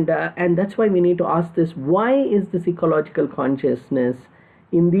 And that's why we need to ask this: why is this ecological consciousness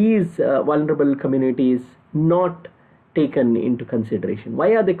in these vulnerable communities not taken into consideration?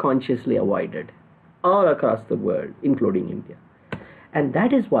 Why are they consciously avoided all across the world, including India? And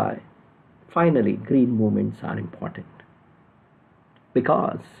that is why, finally, green movements are important.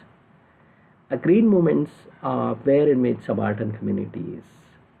 Because green movements are wherein which subaltern communities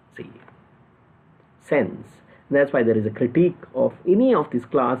see, sense. And that's why there is a critique of any of these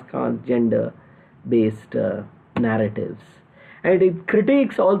class, caste, gender-based narratives. And it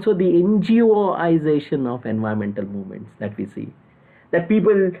critiques also the NGOization of environmental movements that we see, that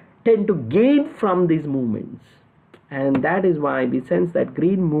people tend to gain from these movements. And that is why we sense that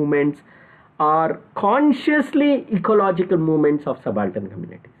green movements are consciously ecological movements of subaltern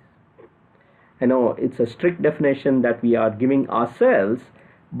communities. I know it's a strict definition that we are giving ourselves,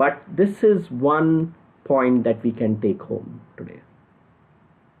 but this is one point that we can take home today.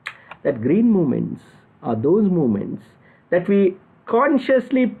 That green movements are those movements that we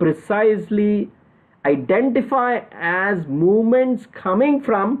consciously, precisely identify as movements coming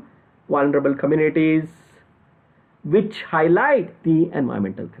from vulnerable communities, which highlight the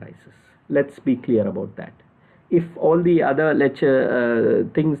environmental crisis. Let's be clear about that. If all the other lecture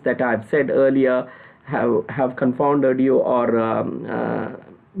things that I've said earlier have confounded you or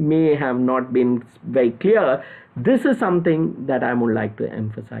may have not been very clear, this is something that I would like to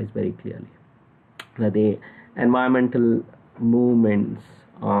emphasize very clearly. That the environmental movements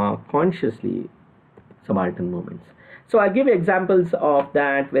are consciously subaltern movements. So I give examples of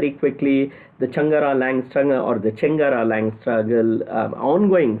that very quickly. The Changara land struggle or the Chengara land struggle,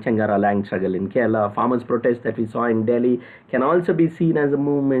 ongoing Changara land struggle in Kerala, farmers' protest that we saw in Delhi can also be seen as a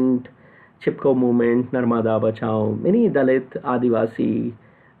movement. Chipko movement, Narmada Bachao, many Dalit, Adivasi,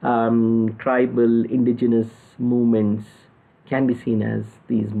 tribal, indigenous movements can be seen as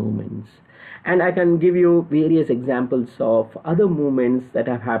these movements. And I can give you various examples of other movements that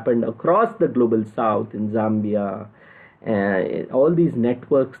have happened across the global south, in Zambia, all these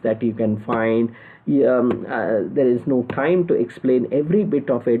networks that you can find. There is no time to explain every bit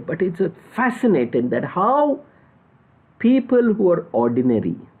of it, but it's fascinating that how people who are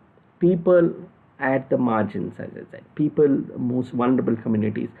ordinary, people at the margins, as I said, people, most vulnerable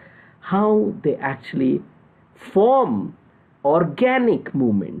communities, how they actually form organic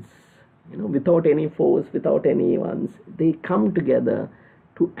movements, without any force, without any ones. They come together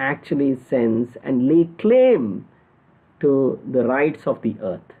to actually sense and lay claim to the rights of the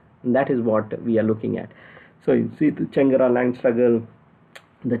earth. And that is what we are looking at. So you see the Changara land struggle,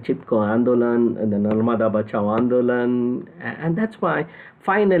 the Chipko Andolan, the Narmada Bachao Andolan, and that's why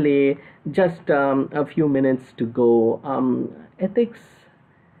finally, just a few minutes to go, ethics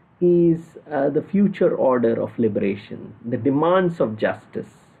is the future order of liberation, the demands of justice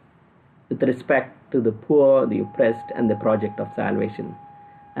with respect to the poor, the oppressed, and the project of salvation,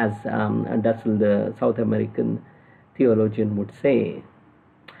 as Dussel, the South American theologian, would say.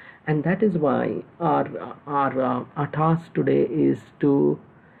 And that is why our task today is to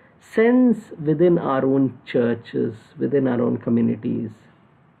sense within our own churches, within our own communities.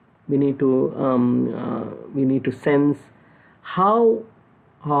 We need to sense how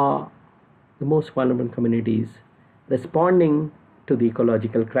the most vulnerable communities responding to the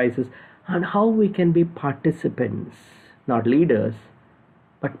ecological crisis, and how we can be participants, not leaders,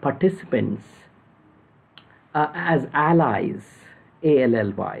 but participants, as allies,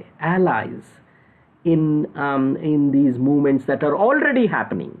 ALLY, allies in these movements that are already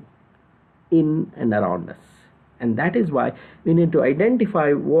happening in and around us. And that is why we need to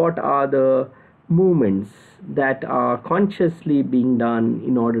identify what are the movements that are consciously being done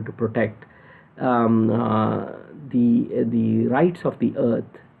in order to protect the rights of the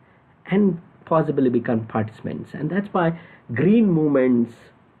earth, and possibly become participants. And that's why green movements,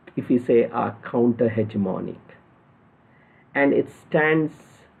 if we say, are counter hegemonic, and it stands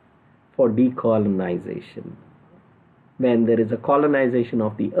for decolonization. When there is a colonization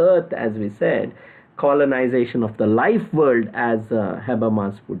of the earth, as we said, colonization of the life world, as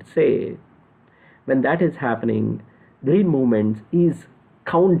Habermas would say, when that is happening, green movements is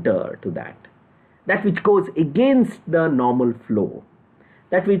counter to that. That which goes against the normal flow,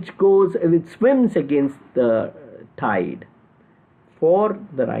 that which swims against the tide for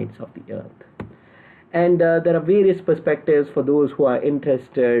the rights of the earth. And there are various perspectives for those who are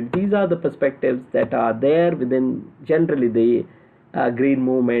interested. These are the perspectives that are there within generally the green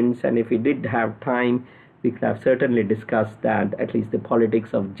movements. And if we did have time, we could have certainly discussed that, at least the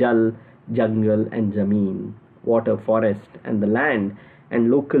politics of Jal, jungle, and Zameen, water, forest, and the land, and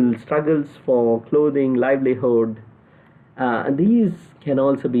local struggles for clothing, livelihood. These can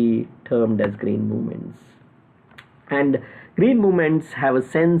also be termed as green movements. And green movements have a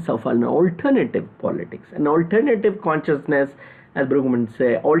sense of an alternative politics, an alternative consciousness, as Brueggemann would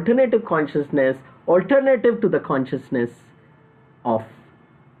say, alternative consciousness, alternative to the consciousness of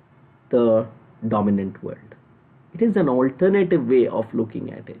the dominant world. It is an alternative way of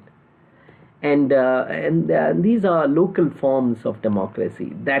looking at it. And these are local forms of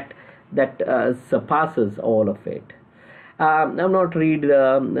democracy that surpasses all of it. I've not read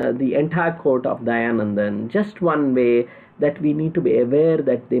the entire quote of Dayanandan, just one way, that we need to be aware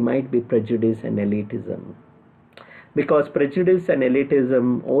that there might be prejudice and elitism. Because prejudice and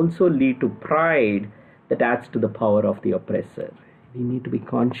elitism also lead to pride that adds to the power of the oppressor. We need to be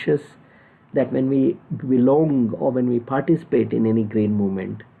conscious that when we belong or when we participate in any green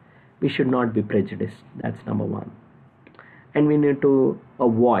movement, we should not be prejudiced. That's number one. And we need to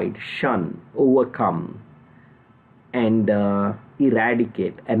avoid, shun, overcome, and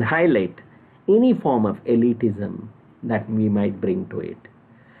eradicate and highlight any form of elitism that we might bring to it.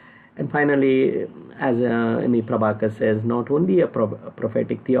 And finally, as M.E. Prabhakar says, not only a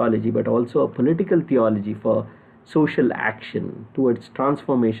prophetic theology, but also a political theology for social action towards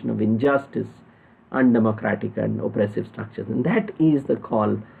transformation of injustice, undemocratic and oppressive structures. And that is the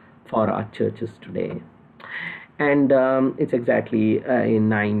call for our churches today. And it's exactly in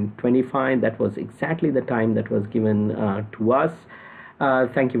 9:25. That was exactly the time that was given to us.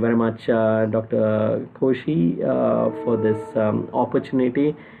 Thank you very much, Dr. Koshi, for this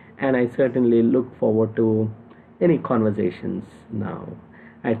opportunity. And I certainly look forward to any conversations now.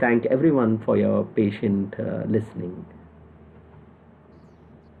 I thank everyone for your patient listening.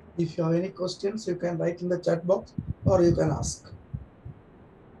 If you have any questions, you can write in the chat box or you can ask.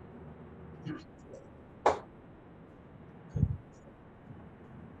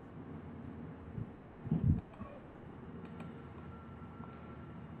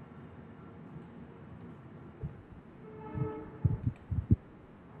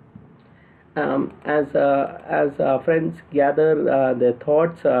 As our friends gather their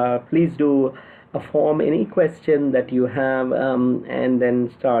thoughts, please do form any question that you have, and then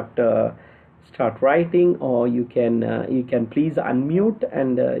start writing, or you can please unmute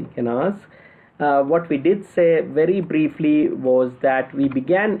and you can ask. What we did say very briefly was that we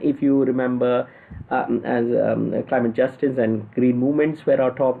began, if you remember, as climate justice and green movements were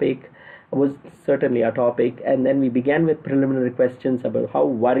our topic, was certainly our topic, and then we began with preliminary questions about how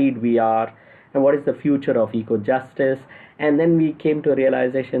worried we are and what is the future of eco justice, and then we came to a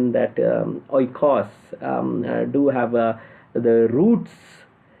realization that oikos do have the roots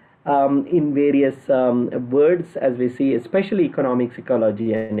in various words, as we see, especially economics,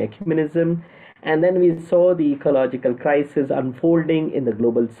 ecology, and ecumenism. And then we saw the ecological crisis unfolding in the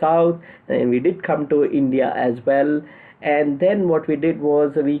global south, and we did come to India as well. And then what we did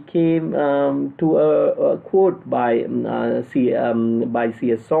was we came to a quote by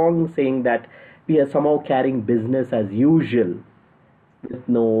C.S. Song saying that we are somehow carrying business as usual with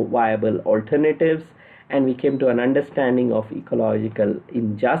no viable alternatives, and we came to an understanding of ecological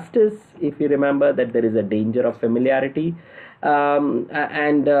injustice, if you remember, that there is a danger of familiarity. And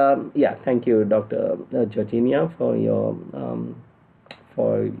yeah, thank you, Dr. Georgina, for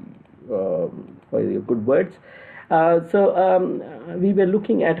for your good words. We were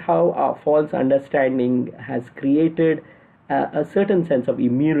looking at how our false understanding has created a certain sense of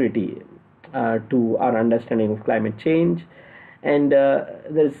immunity to our understanding of climate change, and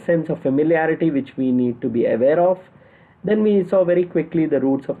there's a sense of familiarity which we need to be aware of. Then we saw very quickly the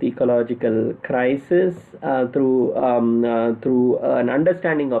roots of the ecological crisis through an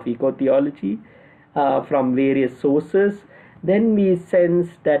understanding of eco-theology from various sources. Then we sense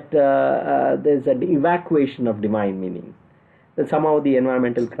that there's an evacuation of divine meaning. That somehow the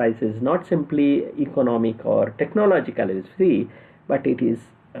environmental crisis is not simply economic or technological, but it is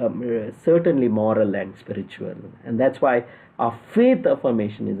certainly moral and spiritual. And that's why our faith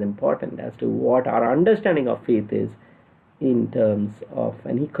affirmation is important as to what our understanding of faith is in terms of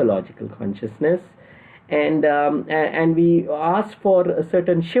an ecological consciousness. And we asked for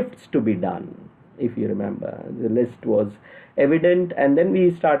certain shifts to be done. If you remember, the list was evident, and then we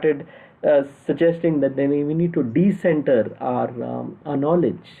started suggesting that then we need to decenter our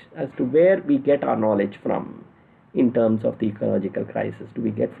knowledge as to where we get our knowledge from in terms of the ecological crisis. Do we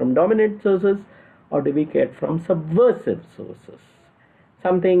get from dominant sources, or do we get from subversive sources?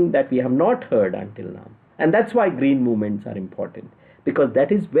 Something that we have not heard until now. And that's why green movements are important, because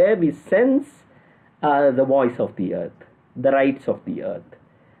that is where we sense the voice of the earth, the rights of the earth,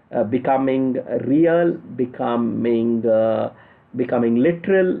 becoming real, becoming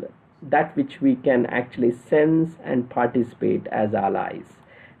literal, that which we can actually sense and participate as allies.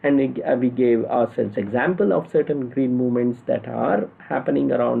 And we gave ourselves example of certain green movements that are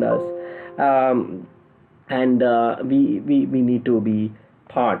happening around us, and we need to be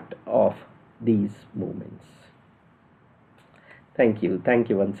part of these movements. Thank you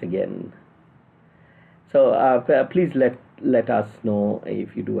once again. So please let us know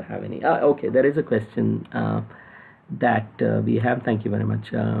if you do have any. Okay, there is a question that we have. Thank you very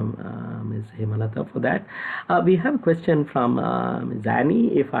much, Ms. Hemalata, for that. We have a question from Ms.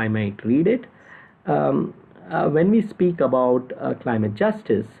 Annie, if I might read it. When we speak about climate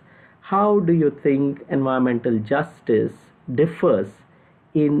justice, how do you think environmental justice differs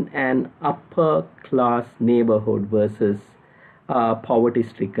in an upper class neighborhood versus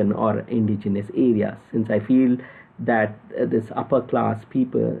poverty-stricken or indigenous areas? Since I feel that this upper class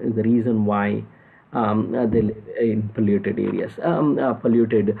people is the reason why they live in polluted areas,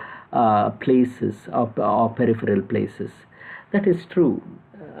 polluted places or peripheral places. That is true.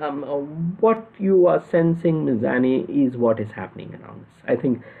 What you are sensing, Ms. Annie, is what is happening around us. I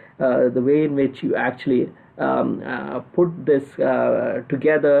think the way in which you actually put this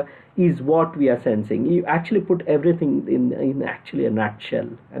together is what we are sensing. You actually put everything in actually a nutshell,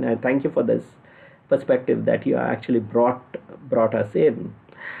 and I thank you for this perspective that you actually brought us in.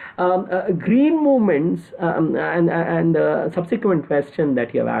 Green movements and subsequent question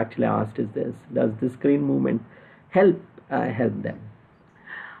that you have actually asked is this: does this green movement help them?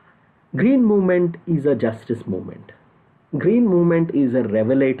 Green movement is a justice movement. Green movement is a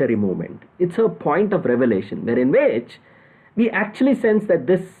revelatory movement. It's a point of revelation wherein which we actually sense that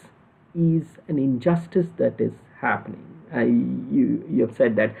this is an injustice that is happening. You have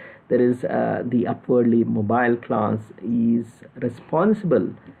said that there is the upwardly mobile class is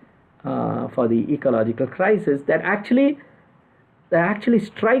responsible for the ecological crisis that actually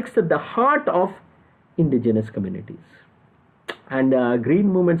strikes at the heart of indigenous communities. And green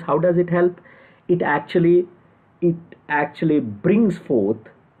movements, how does it help? It actually brings forth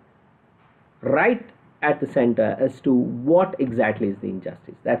right at the center as to what exactly is the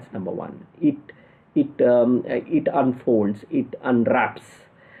injustice. That's number one. It unfolds, it unwraps,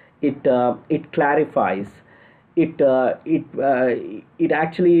 it clarifies, it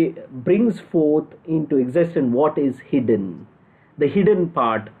actually brings forth into existence what is hidden, the hidden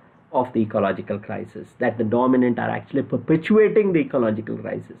part of the ecological crisis, that the dominant are actually perpetuating the ecological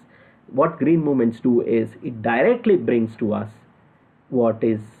crisis. What green movements do is it directly brings to us what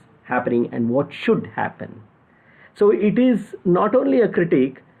is happening and what should happen. So it is not only a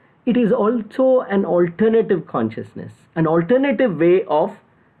critique, it is also an alternative consciousness, an alternative way of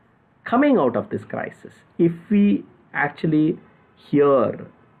coming out of this crisis. If we actually hear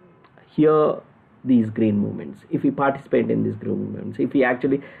hear these green movements, if we participate in these green movements, if we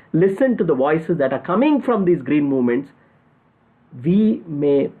actually listen to the voices that are coming from these green movements, we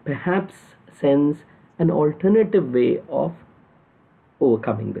may perhaps sense an alternative way of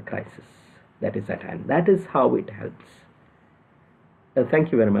overcoming the crisis that is at hand. That is how it helps.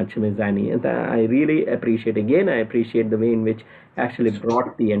 Thank you very much, Ms. Annie. And I really appreciate, again, I appreciate the way in which actually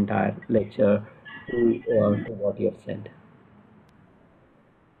brought the entire lecture to what you have said.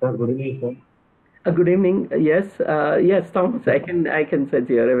 Sir, good evening, sir. Good evening. Yes, Thomas. I can sense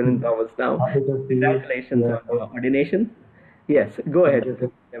you, Reverend Thomas. Now, congratulations on the ordination. Yes, go ahead,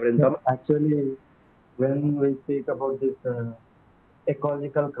 Reverend Thomas. Actually, when we speak about this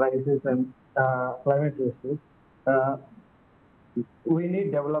ecological crisis and climate crisis, we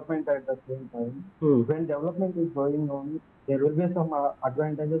need development at the same time. When development is going on, there will be some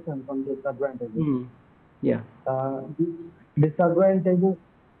advantages and some disadvantages. Yeah. Disadvantages,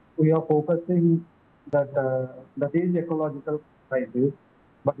 we are focusing that is ecological crisis.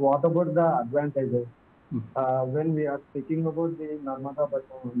 But what about the advantages? When we are speaking about the Narmada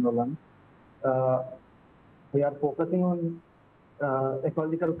Bachao Andolan, we are focusing on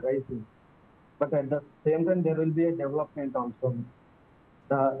ecological crisis. But at the same time, there will be a development also.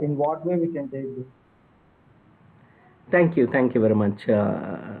 In what way we can take this? Thank you very much,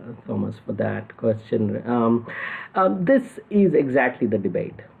 Thomas, for that question. This is exactly the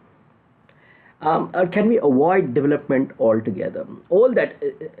debate. Can we avoid development altogether? All that,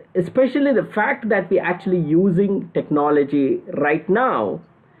 especially the fact that we're actually using technology right now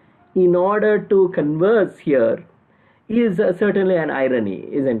in order to converse here, is certainly an irony,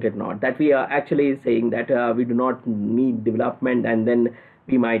 isn't it not? That we are actually saying that we do not need development, and then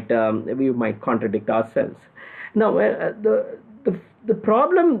we might contradict ourselves. Now, the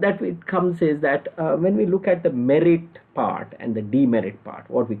problem that it comes is that when we look at the merit part and the demerit part,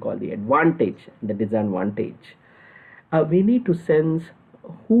 what we call the advantage and the disadvantage, we need to sense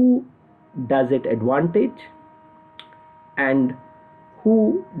who does it advantage and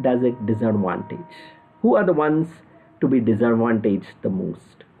who does it disadvantage. Who are the ones to be disadvantaged the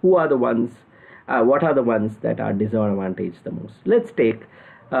most? Who are the ones, what are the ones that are disadvantaged the most? Let's take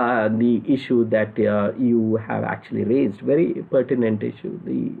the issue that you have actually raised, very pertinent issue,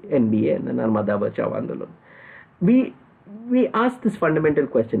 the NBN, the Narmada Bachao Andolan. We ask this fundamental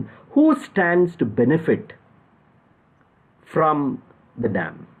question: who stands to benefit from the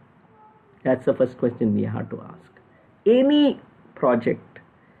dam? That's the first question we have to ask. Any project,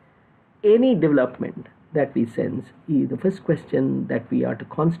 any development that we sense, the first question that we are to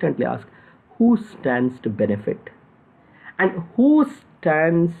constantly ask: who stands to benefit, and who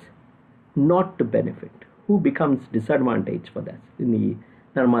stands not to benefit? Who becomes disadvantaged for that? In the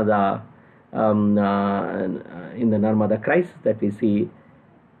Narmada, crisis that we see,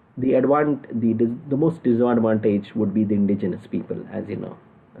 the most disadvantaged would be the indigenous people, as you know.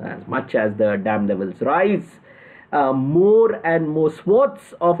 As much as the dam levels rise, more and more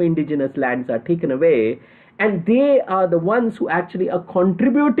swaths of indigenous lands are taken away, and they are the ones who actually are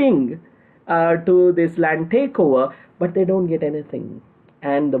contributing to this land takeover, but they don't get anything.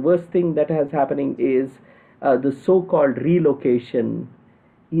 And the worst thing that is happening is the so-called relocation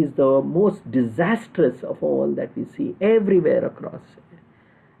is the most disastrous of all that we see everywhere across.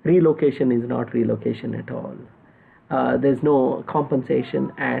 Relocation is not relocation at all. There's no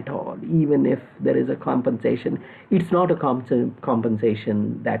compensation at all. Even if there is a compensation, it's not a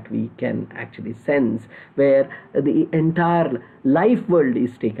compensation that we can actually sense, where the entire life world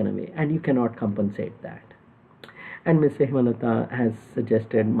is taken away and you cannot compensate that. And Ms. Hemalata has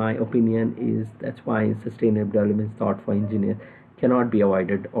suggested, my opinion is that's why sustainable development thought for engineers cannot be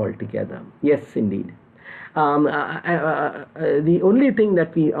avoided altogether. Yes, indeed. The only thing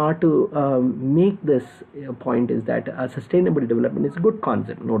that we are to make this point is that sustainable development is a good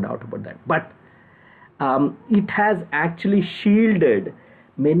concept, no doubt about that. But it has actually shielded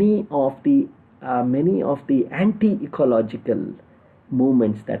many of the anti-ecological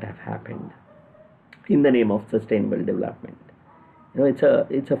movements that have happened. in the name of sustainable development. It's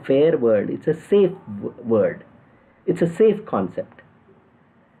a fair word. It's a safe word. It's a safe concept.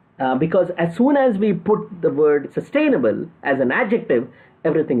 Because as soon as we put the word sustainable as an adjective,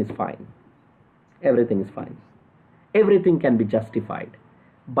 everything is fine. Everything is fine. Everything can be justified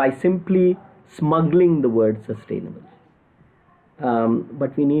by simply smuggling the word sustainable.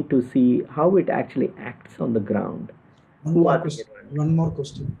 But we need to see how it actually acts on the ground. One more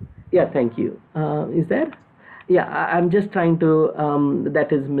question. Yeah, thank you. Is there? Yeah, I'm just trying to,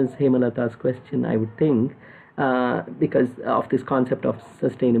 that is Ms. Hemalata's question, I would think, because of this concept of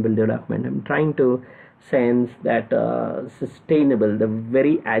sustainable development. I'm trying to sense that sustainable, the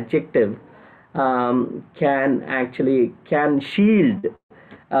very adjective, can shield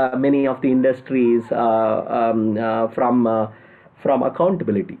many of the industries from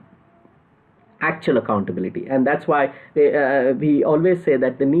accountability, actual accountability. And that's why we always say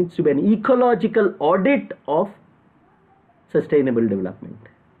that there needs to be an ecological audit of sustainable development,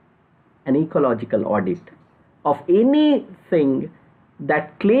 an ecological audit of anything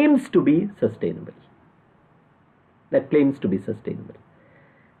that claims to be sustainable, Yeah,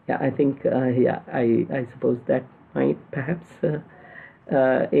 I think, I suppose that might perhaps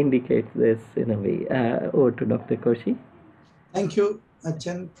indicate this in a way. Over to Dr. Koshi. Thank you,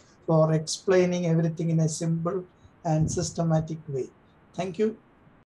 Achan, for explaining everything in a simple and systematic way. Thank you.